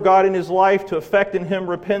power of God in his life to effect in him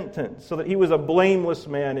repentance, so that he was a blameless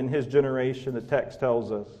man in his generation, the text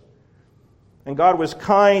tells us. And God was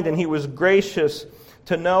kind and he was gracious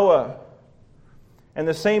to Noah. And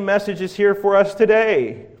the same message is here for us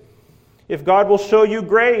today. If God will show you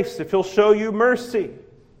grace, if he'll show you mercy,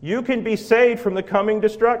 you can be saved from the coming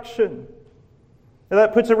destruction. And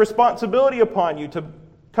that puts a responsibility upon you to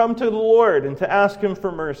come to the Lord and to ask him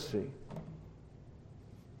for mercy.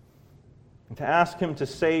 And to ask him to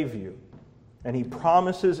save you. And he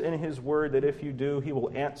promises in his word that if you do, he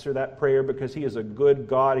will answer that prayer, because he is a good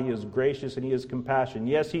God, he is gracious, and he is compassionate.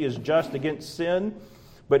 Yes, he is just against sin,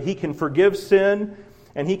 but he can forgive sin,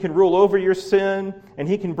 and he can rule over your sin, and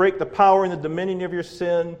he can break the power and the dominion of your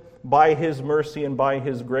sin by his mercy and by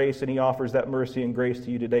his grace, and he offers that mercy and grace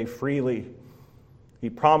to you today freely.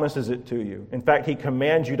 He promises it to you. In fact, he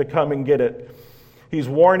commands you to come and get it. He's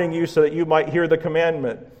warning you so that you might hear the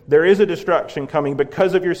commandment. There is a destruction coming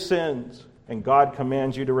because of your sins. And God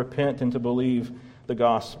commands you to repent and to believe the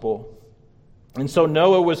gospel. And so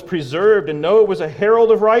Noah was preserved, and Noah was a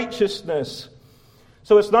herald of righteousness.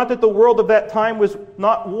 So it's not that the world of that time was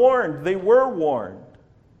not warned. They were warned.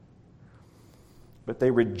 But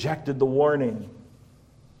they rejected the warning.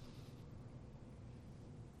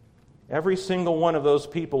 Every single one of those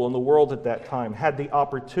people in the world at that time had the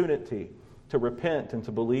opportunity to repent and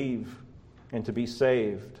to believe and to be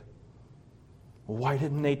saved. Why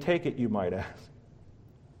didn't they take it, you might ask?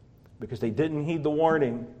 Because they didn't heed the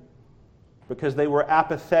warning. Because they were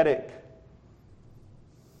apathetic.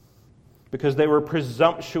 Because they were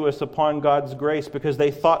presumptuous upon God's grace. Because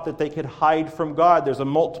they thought that they could hide from God. There's a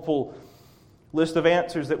multiple list of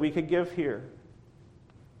answers that we could give here.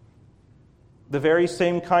 The very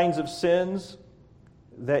same kinds of sins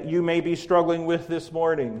that you may be struggling with this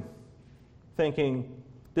morning. Thinking,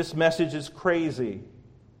 this message is crazy.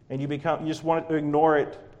 And you just want to ignore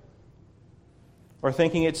it. Or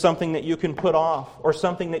thinking it's something that you can put off. Or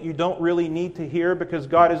something that you don't really need to hear, because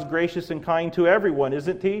God is gracious and kind to everyone,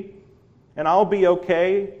 isn't he? And I'll be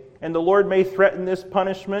okay. And the Lord may threaten this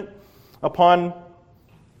punishment upon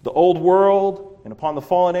the old world and upon the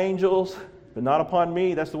fallen angels, but not upon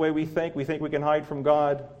me. That's the way we think. We think we can hide from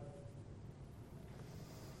God.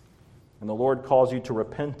 And the Lord calls you to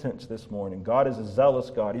repentance this morning. God is a zealous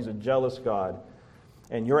God. He's a jealous God.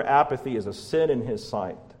 And your apathy is a sin in his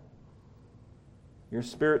sight. Your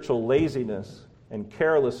spiritual laziness and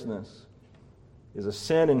carelessness is a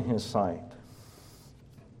sin in his sight.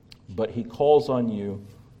 But he calls on you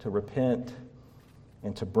to repent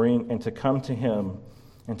and to come to him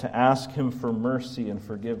and to ask him for mercy and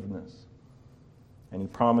forgiveness. And he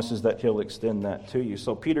promises that he'll extend that to you.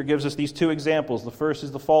 So Peter gives us these two examples. The first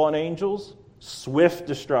is the fallen angels, swift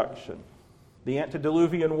destruction. The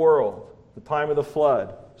antediluvian world, the time of the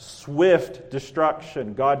flood, swift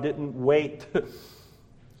destruction. God didn't wait.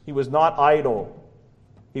 He was not idle.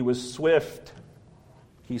 He was swift.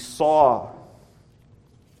 He saw.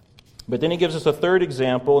 But then he gives us a third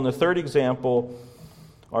example, and the third example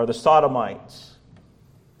are the Sodomites,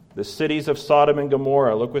 the cities of Sodom and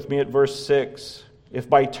Gomorrah. Look with me at verse 6. If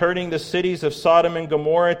by turning the cities of Sodom and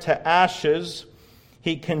Gomorrah to ashes,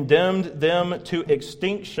 he condemned them to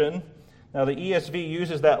extinction. Now the ESV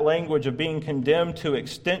uses that language of being condemned to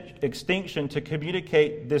extinction to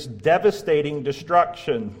communicate this devastating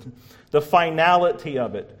destruction, the finality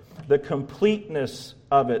of it, the completeness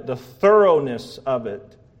of it, the thoroughness of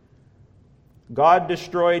it. God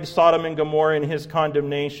destroyed Sodom and Gomorrah in his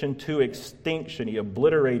condemnation to extinction. He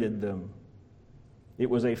obliterated them. It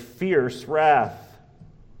was a fierce wrath.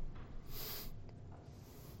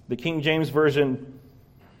 The King James Version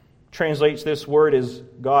translates this word as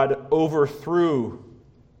God overthrew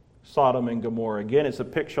Sodom and Gomorrah. Again, it's a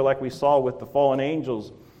picture like we saw with the fallen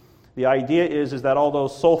angels. The idea is that although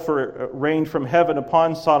sulfur rained from heaven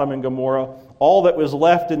upon Sodom and Gomorrah, all that was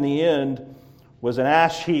left in the end was an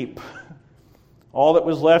ash heap. All that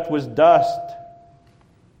was left was dust.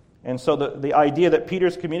 And so the idea that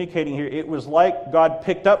Peter's communicating here, it was like God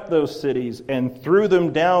picked up those cities and threw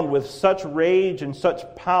them down with such rage and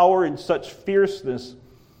such power and such fierceness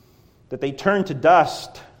that they turned to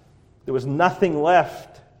dust. There was nothing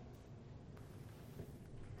left.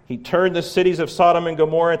 He turned the cities of Sodom and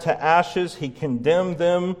Gomorrah to ashes. He condemned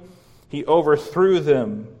them. He overthrew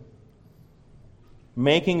them,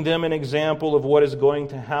 making them an example of what is going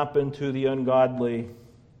to happen to the ungodly.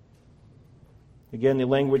 Again, the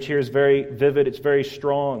language here is very vivid. It's very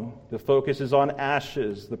strong. The focus is on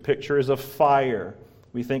ashes. The picture is of fire.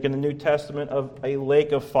 We think in the New Testament of a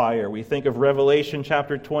lake of fire. We think of Revelation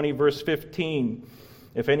chapter 20, verse 15.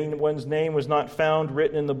 If anyone's name was not found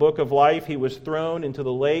written in the book of life, he was thrown into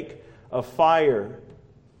the lake of fire.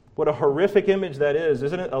 What a horrific image that is.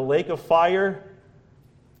 Isn't it a lake of fire?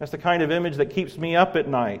 That's the kind of image that keeps me up at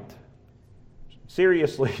night.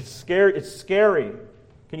 Seriously, it's scary.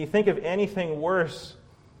 Can you think of anything worse?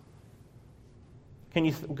 Can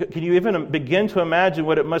you even begin to imagine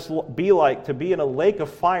what it must be like to be in a lake of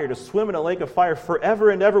fire, to swim in a lake of fire forever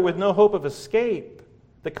and ever with no hope of escape?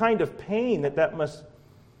 The kind of pain that must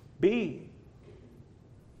be.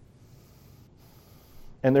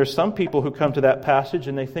 And there's some people who come to that passage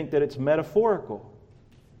and they think that it's metaphorical,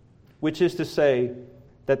 which is to say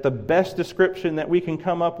that the best description that we can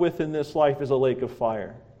come up with in this life is a lake of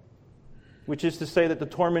fire, which is to say that the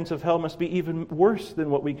torments of hell must be even worse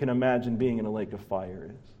than what we can imagine being in a lake of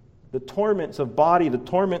fire is. The torments of body, the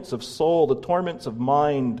torments of soul, the torments of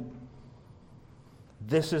mind.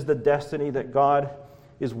 This is the destiny that God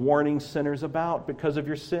is warning sinners about because of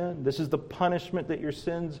your sin. This is the punishment that your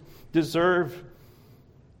sins deserve.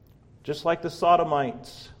 Just like the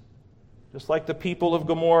Sodomites, just like the people of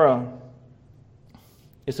Gomorrah.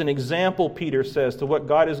 It's an example, Peter says, to what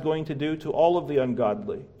God is going to do to all of the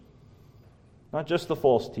ungodly, not just the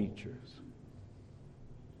false teachers.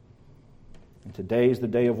 And today is the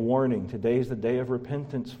day of warning. Today is the day of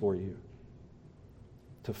repentance for you.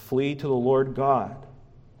 To flee to the Lord God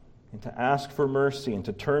and to ask for mercy and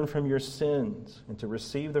to turn from your sins and to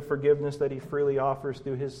receive the forgiveness that He freely offers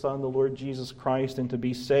through His Son, the Lord Jesus Christ, and to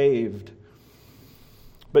be saved.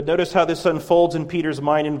 But notice how this unfolds in Peter's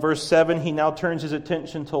mind. In verse 7, he now turns his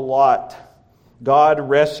attention to Lot. God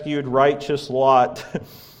rescued righteous Lot.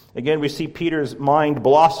 Again, we see Peter's mind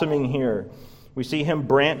blossoming here. We see him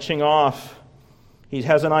branching off. He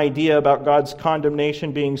has an idea about God's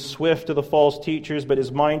condemnation being swift to the false teachers, but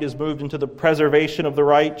his mind is moved into the preservation of the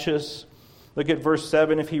righteous. Look at verse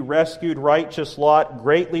 7. If he rescued righteous Lot,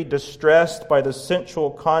 greatly distressed by the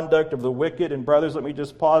sensual conduct of the wicked. And brothers, let me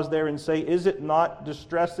just pause there and say, is it not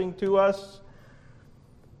distressing to us?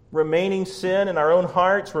 Remaining sin in our own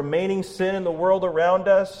hearts, remaining sin in the world around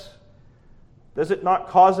us. Does it not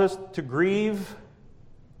cause us to grieve?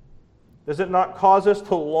 Does it not cause us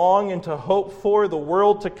to long and to hope for the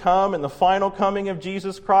world to come and the final coming of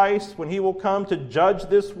Jesus Christ, when He will come to judge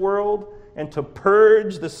this world and to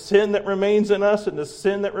purge the sin that remains in us and the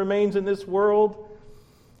sin that remains in this world,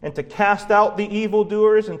 and to cast out the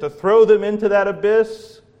evildoers and to throw them into that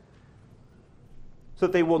abyss so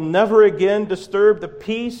that they will never again disturb the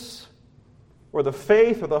peace or the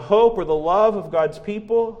faith or the hope or the love of God's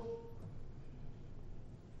people?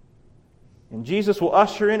 And Jesus will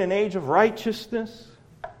usher in an age of righteousness.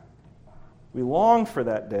 We long for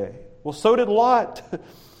that day. Well, so did Lot.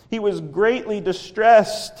 He was greatly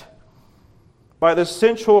distressed by the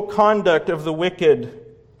sensual conduct of the wicked.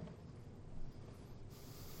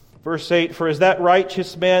 Verse 8, for as that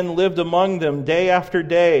righteous man lived among them day after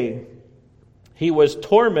day, he was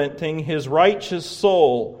tormenting his righteous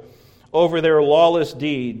soul over their lawless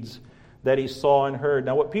deeds that he saw and heard.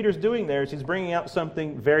 Now, what Peter's doing there is he's bringing out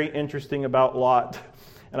something very interesting about Lot.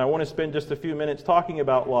 And I want to spend just a few minutes talking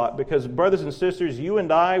about Lot, because brothers and sisters, you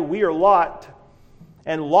and I, we are Lot.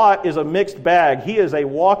 And Lot is a mixed bag. He is a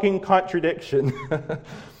walking contradiction.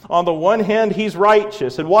 On the one hand, he's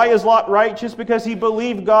righteous. And why is Lot righteous? Because he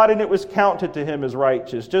believed God and it was counted to him as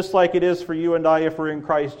righteous. Just like it is for you and I if we're in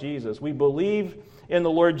Christ Jesus. We believe in the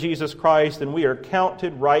Lord Jesus Christ and we are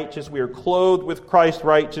counted righteous. We are clothed with Christ's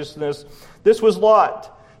righteousness. This was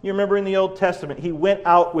Lot. You remember in the Old Testament, he went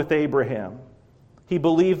out with Abraham. He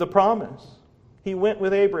believed the promise. He went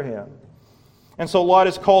with Abraham. And so Lot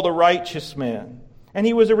is called a righteous man. And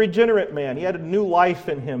he was a regenerate man. He had a new life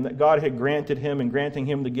in him that God had granted him, and granting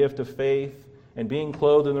him the gift of faith and being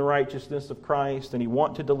clothed in the righteousness of Christ. And he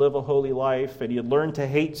wanted to live a holy life. And he had learned to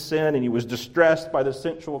hate sin. And he was distressed by the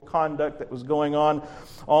sensual conduct that was going on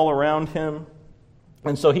all around him.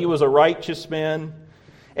 And so he was a righteous man.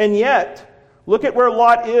 And yet, look at where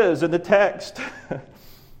Lot is in the text.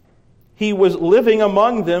 He was living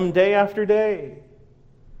among them day after day.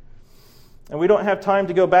 And we don't have time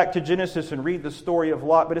to go back to Genesis and read the story of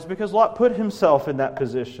Lot, but it's because Lot put himself in that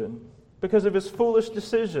position because of his foolish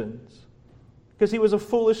decisions. Because he was a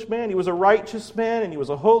foolish man. He was a righteous man and he was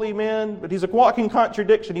a holy man, but he's a walking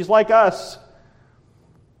contradiction. He's like us.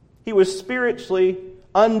 He was spiritually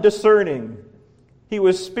undiscerning. He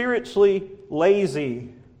was spiritually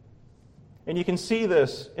lazy. And you can see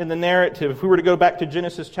this in the narrative. If we were to go back to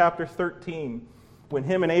Genesis chapter 13, when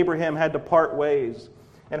him and Abraham had to part ways,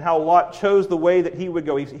 and how Lot chose the way that he would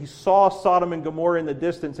go. He saw Sodom and Gomorrah in the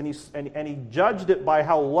distance, and he judged it by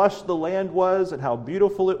how lush the land was and how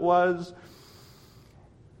beautiful it was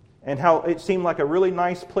and how it seemed like a really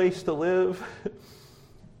nice place to live.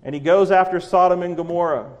 And he goes after Sodom and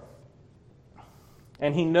Gomorrah.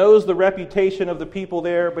 And he knows the reputation of the people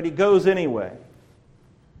there, but he goes anyway.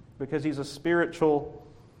 Because he's a spiritual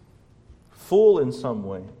fool in some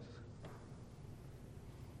ways.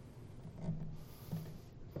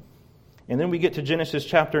 And then we get to Genesis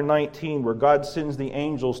chapter 19, where God sends the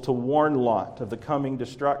angels to warn Lot of the coming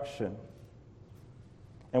destruction.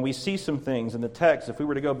 And we see some things in the text. If we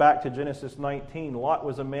were to go back to Genesis 19, Lot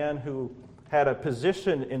was a man who had a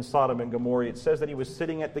position in Sodom and Gomorrah. It says that he was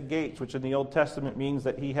sitting at the gates, which in the Old Testament means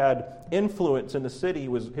that he had influence in the city.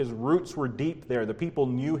 His roots were deep there. The people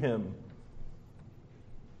knew him.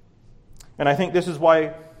 And I think this is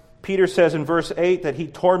why Peter says in verse 8 that he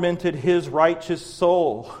tormented his righteous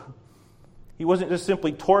soul. He wasn't just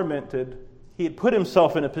simply tormented. He had put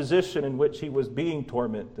himself in a position in which he was being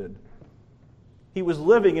tormented. He was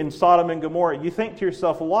living in Sodom and Gomorrah. You think to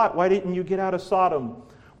yourself, Lot, why didn't you get out of Sodom?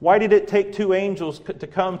 Why did it take 2 angels to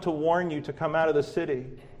come to warn you to come out of the city?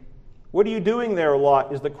 What are you doing there,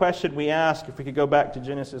 Lot, is the question we ask if we could go back to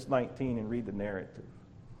Genesis 19 and read the narrative.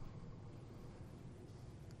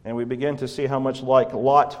 And we begin to see how much like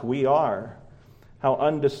Lot we are, how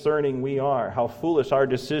undiscerning we are, how foolish our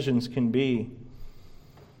decisions can be.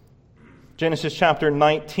 Genesis chapter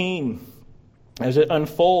 19, as it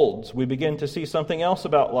unfolds, we begin to see something else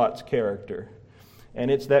about Lot's character. And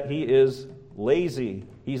it's that he is lazy.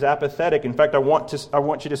 He's apathetic. In fact, I want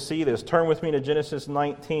you to see this. Turn with me to Genesis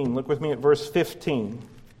 19. Look with me at verse 15.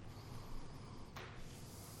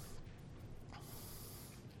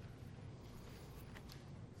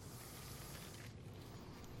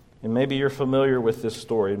 And maybe you're familiar with this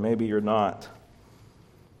story, and maybe you're not.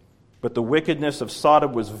 But the wickedness of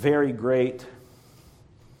Sodom was very great,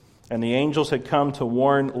 and the angels had come to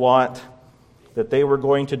warn Lot that they were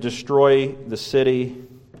going to destroy the city.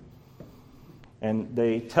 And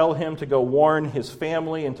they tell him to go warn his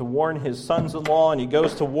family and to warn his sons-in-law, and he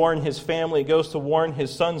goes to warn his family, he goes to warn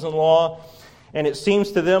his sons-in-law, and it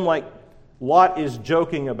seems to them like Lot is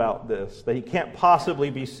joking about this, that he can't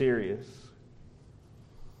possibly be serious.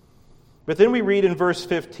 But then we read in verse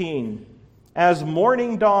 15, as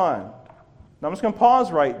morning dawned. Now I'm just going to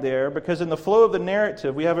pause right there because in the flow of the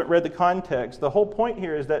narrative, we haven't read the context. The whole point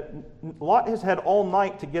here is that Lot has had all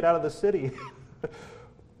night to get out of the city.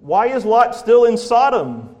 Why is Lot still in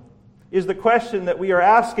Sodom? Is the question that we are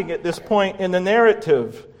asking at this point in the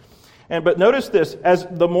narrative. But notice this, as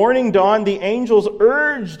the morning dawned, the angels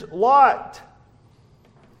urged Lot,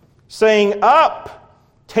 saying, up!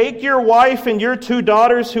 Take your wife and your 2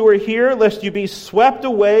 daughters who are here, lest you be swept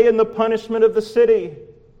away in the punishment of the city.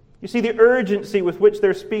 You see the urgency with which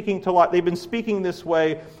they're speaking to Lot. They've been speaking this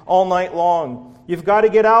way all night long. You've got to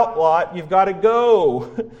get out, Lot. You've got to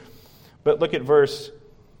go. But look at verse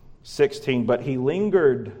 16. But he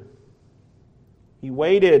lingered. He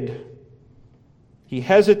waited. He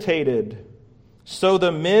hesitated. So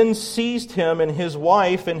the men seized him and his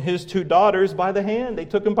wife and his 2 daughters by the hand. They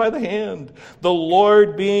took him by the hand, the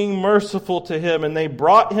Lord being merciful to him. And they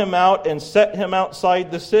brought him out and set him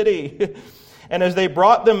outside the city. And as they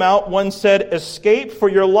brought them out, one said, escape for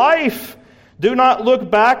your life. Do not look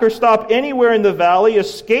back or stop anywhere in the valley.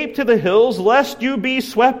 Escape to the hills, lest you be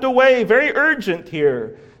swept away. Very urgent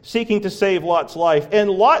here, seeking to save Lot's life. And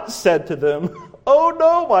Lot said to them, oh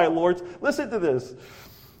no, my lords. Listen to this.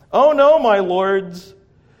 Oh no, my lords,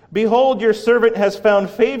 behold, your servant has found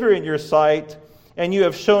favor in your sight, and you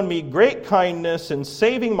have shown me great kindness in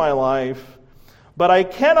saving my life. But I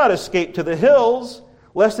cannot escape to the hills,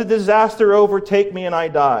 lest a disaster overtake me and I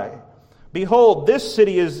die. Behold, this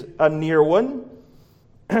city is a near one.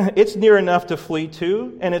 It's near enough to flee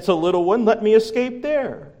to, and it's a little one. Let me escape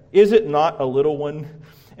there. Is it not a little one?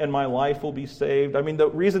 And my life will be saved. I mean, the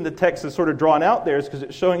reason the text is sort of drawn out there is because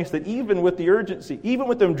it's showing us that even with the urgency, even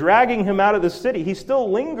with them dragging him out of the city, he's still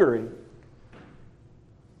lingering.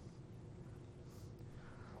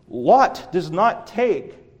 Lot does not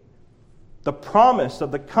take the promise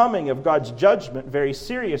of the coming of God's judgment very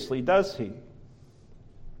seriously, does he?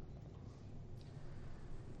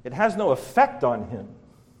 It has no effect on him.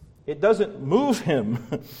 It doesn't move him.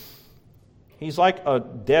 He's like a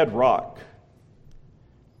dead rock.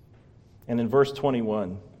 And in verse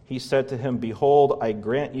 21, he said to him, behold, I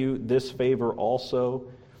grant you this favor also,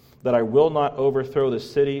 that I will not overthrow the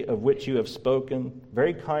city of which you have spoken.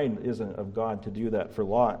 Very kind, isn't it, of God to do that for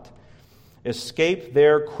Lot. Escape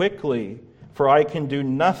there quickly, for I can do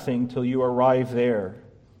nothing till you arrive there.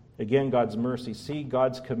 Again, God's mercy. See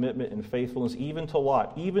God's commitment and faithfulness, even to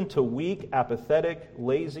Lot, even to weak, apathetic,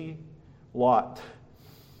 lazy Lot.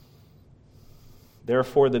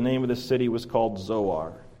 Therefore, the name of the city was called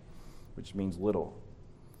Zoar, which means little.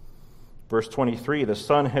 Verse 23, the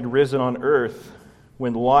sun had risen on earth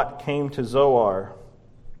when Lot came to Zoar.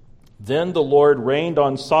 Then the Lord rained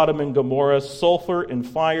on Sodom and Gomorrah sulfur and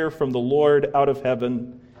fire from the Lord out of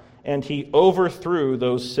heaven, and he overthrew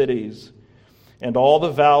those cities, and all the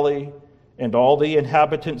valley, and all the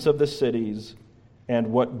inhabitants of the cities, and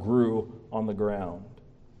what grew on the ground.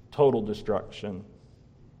 Total destruction.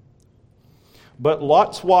 But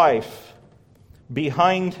Lot's wife,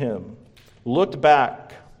 behind him, looked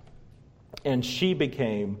back, and she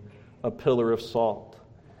became a pillar of salt.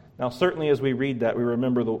 Now, certainly as we read that, we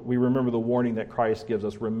remember the warning that Christ gives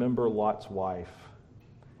us. Remember Lot's wife.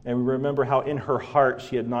 And we remember how in her heart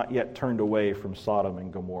she had not yet turned away from Sodom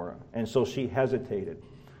and Gomorrah. And so she hesitated.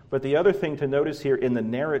 But the other thing to notice here in the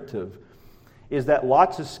narrative is that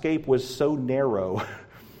Lot's escape was so narrow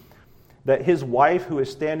that his wife, who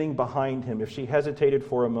is standing behind him, if she hesitated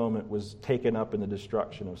for a moment, was taken up in the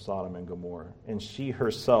destruction of Sodom and Gomorrah. And she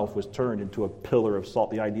herself was turned into a pillar of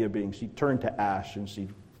salt. The idea being she turned to ash and she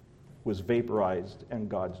was vaporized in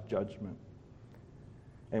God's judgment.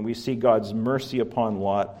 And we see God's mercy upon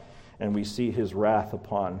Lot, and we see his wrath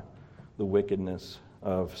upon the wickedness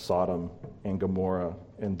of Sodom and Gomorrah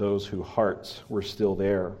and those whose hearts were still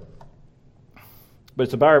there. But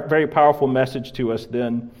it's a very powerful message to us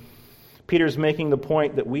then. Peter's making the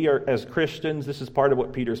point that we are, as Christians, this is part of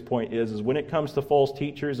what Peter's point is when it comes to false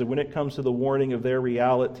teachers and when it comes to the warning of their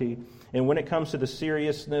reality and when it comes to the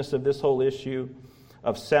seriousness of this whole issue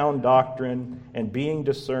of sound doctrine and being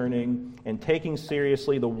discerning and taking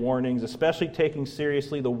seriously the warnings, especially taking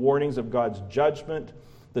seriously the warnings of God's judgment,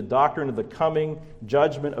 the doctrine of the coming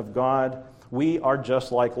judgment of God, we are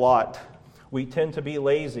just like Lot. We tend to be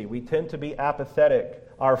lazy. We tend to be apathetic.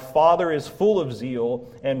 Our Father is full of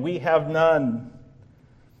zeal, and we have none.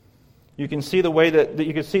 You can see the way that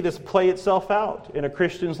you can see this play itself out in a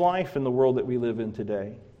Christian's life in the world that we live in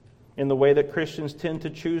today, in the way that Christians tend to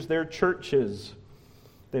choose their churches.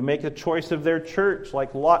 They make a choice of their church,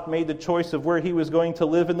 like Lot made the choice of where he was going to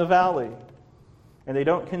live in the valley. And they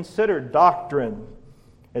don't consider doctrine,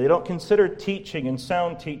 and they don't consider teaching and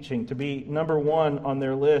sound teaching to be number one on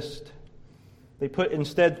their list. They put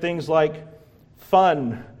instead things like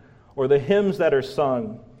fun, or the hymns that are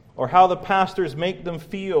sung, or how the pastors make them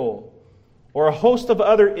feel, or a host of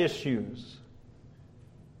other issues.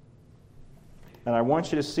 And I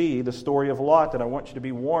want you to see the story of Lot, and I want you to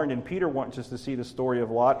be warned, and Peter wants us to see the story of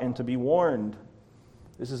Lot and to be warned.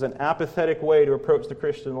 This is an apathetic way to approach the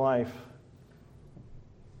Christian life.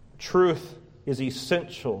 Truth is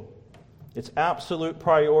essential. It's absolute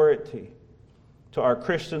priority to our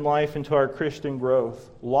Christian life and to our Christian growth.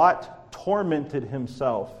 Lot tormented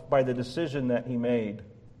himself by the decision that he made,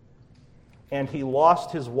 and he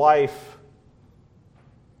lost his wife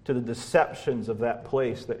to the deceptions of that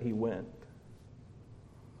place that he went.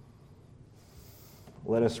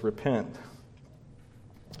 Let us repent.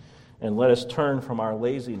 And let us turn from our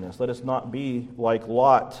laziness. Let us not be like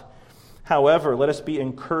Lot. However, let us be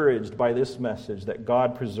encouraged by this message that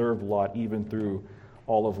God preserved Lot even through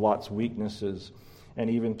all of Lot's weaknesses and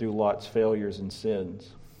even through Lot's failures and sins.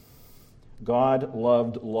 God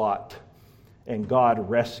loved Lot, and God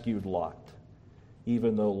rescued Lot,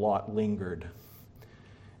 even though Lot lingered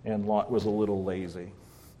and Lot was a little lazy.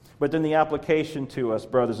 But then the application to us,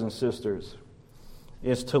 brothers and sisters,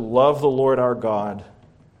 is to love the Lord our God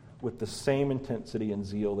with the same intensity and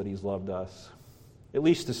zeal that He's loved us. At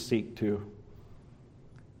least to seek to.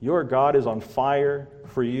 Your God is on fire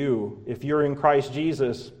for you if you're in Christ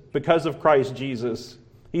Jesus. Because of Christ Jesus,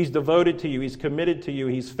 He's devoted to you. He's committed to you.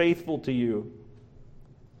 He's faithful to you.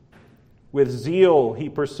 With zeal, He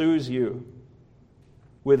pursues you.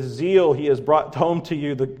 With zeal, He has brought home to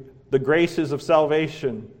you the graces of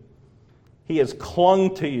salvation. He has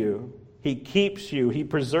clung to you. He keeps you. He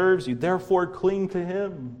preserves you. Therefore, cling to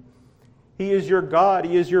Him. He is your God.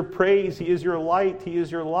 He is your praise. He is your light. He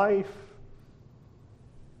is your life.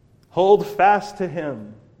 Hold fast to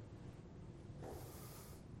Him.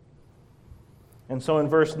 And so in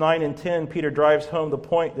verse 9 and 10, Peter drives home the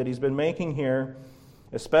point that he's been making here,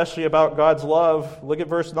 especially about God's love. Look at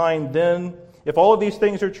verse 9. Then, if all of these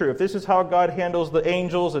things are true, if this is how God handles the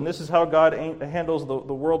angels, and this is how God handles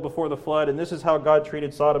the world before the flood, and this is how God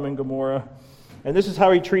treated Sodom and Gomorrah, and this is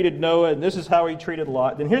how He treated Noah, and this is how He treated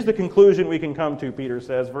Lot, then here's the conclusion we can come to, Peter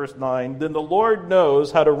says, verse 9. Then the Lord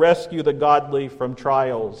knows how to rescue the godly from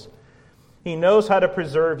trials. He knows how to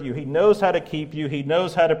preserve you. He knows how to keep you. He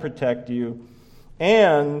knows how to protect you.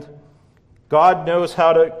 And God knows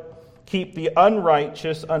how to keep the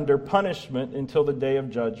unrighteous under punishment until the day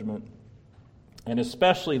of judgment. And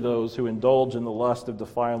especially those who indulge in the lust of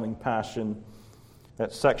defiling passion,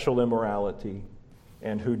 that sexual immorality,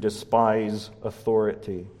 and who despise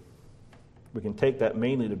authority. We can take that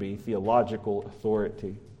mainly to be theological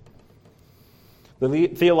authority. The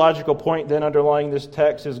theological point then underlying this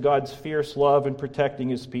text is God's fierce love in protecting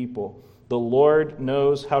His people. The Lord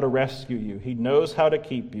knows how to rescue you. He knows how to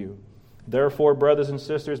keep you. Therefore, brothers and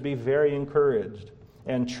sisters, be very encouraged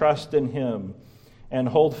and trust in Him and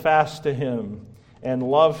hold fast to Him and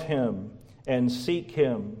love Him and seek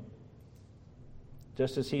Him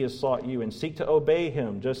just as He has sought you, and seek to obey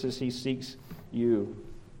Him just as He seeks you.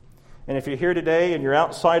 And if you're here today and you're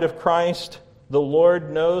outside of Christ, the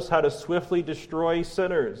Lord knows how to swiftly destroy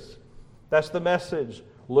sinners. That's the message.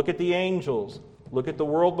 Look at the angels. Look at the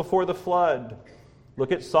world before the flood.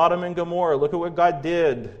 Look at Sodom and Gomorrah. Look at what God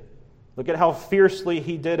did. Look at how fiercely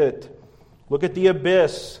He did it. Look at the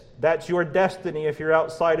abyss. That's your destiny if you're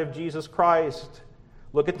outside of Jesus Christ.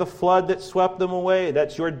 Look at the flood that swept them away.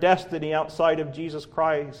 That's your destiny outside of Jesus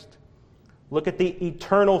Christ. Look at the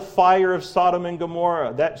eternal fire of Sodom and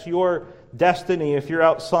Gomorrah. That's your destiny if you're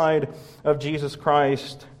outside of Jesus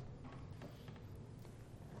Christ.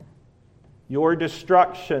 Your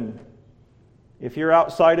destruction, if you're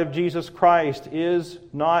outside of Jesus Christ, is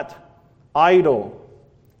not idle,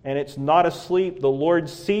 and it's not asleep. The Lord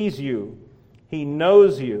sees you. He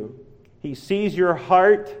knows you. He sees your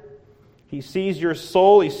heart. He sees your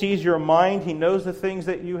soul. He sees your mind. He knows the things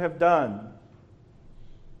that you have done.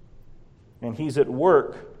 And He's at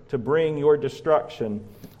work to bring your destruction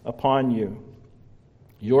upon you.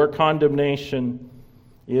 Your condemnation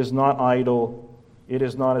is not idle. It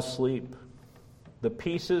is not asleep. The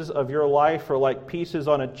pieces of your life are like pieces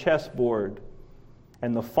on a chessboard,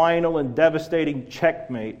 and the final and devastating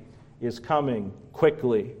checkmate is coming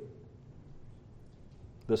quickly.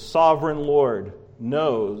 The sovereign Lord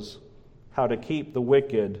knows how to keep the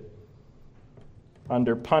wicked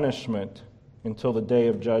under punishment until the day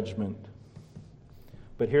of judgment.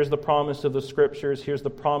 But here's the promise of the Scriptures. Here's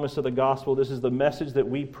the promise of the gospel. This is the message that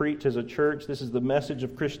we preach as a church. This is the message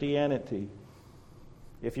of Christianity.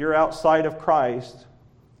 If you're outside of Christ,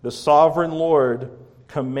 the sovereign Lord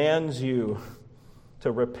commands you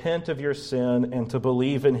to repent of your sin and to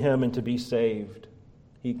believe in Him and to be saved.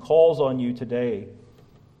 He calls on you today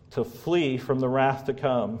to flee from the wrath to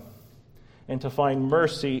come and to find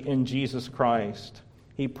mercy in Jesus Christ.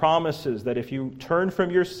 He promises that if you turn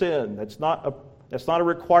from your sin, that's not a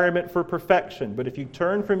requirement for perfection, but if you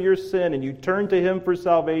turn from your sin and you turn to Him for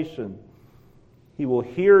salvation, He will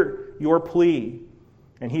hear your plea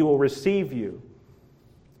and He will receive you.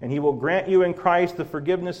 And He will grant you in Christ the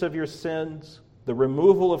forgiveness of your sins, the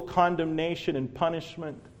removal of condemnation and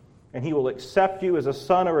punishment, and He will accept you as a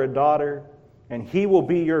son or a daughter, and He will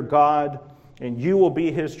be your God, and you will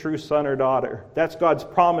be His true son or daughter. That's God's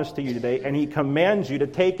promise to you today, and He commands you to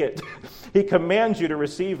take it. He commands you to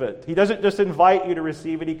receive it. He doesn't just invite you to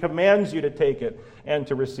receive it, He commands you to take it and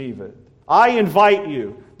to receive it. I invite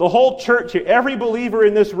you, the whole church here, every believer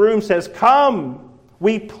in this room says, come,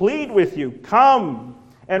 we plead with you, come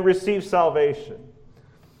and receive salvation.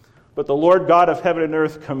 But the Lord God of heaven and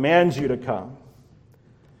earth commands you to come.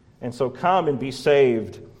 And so come and be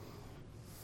saved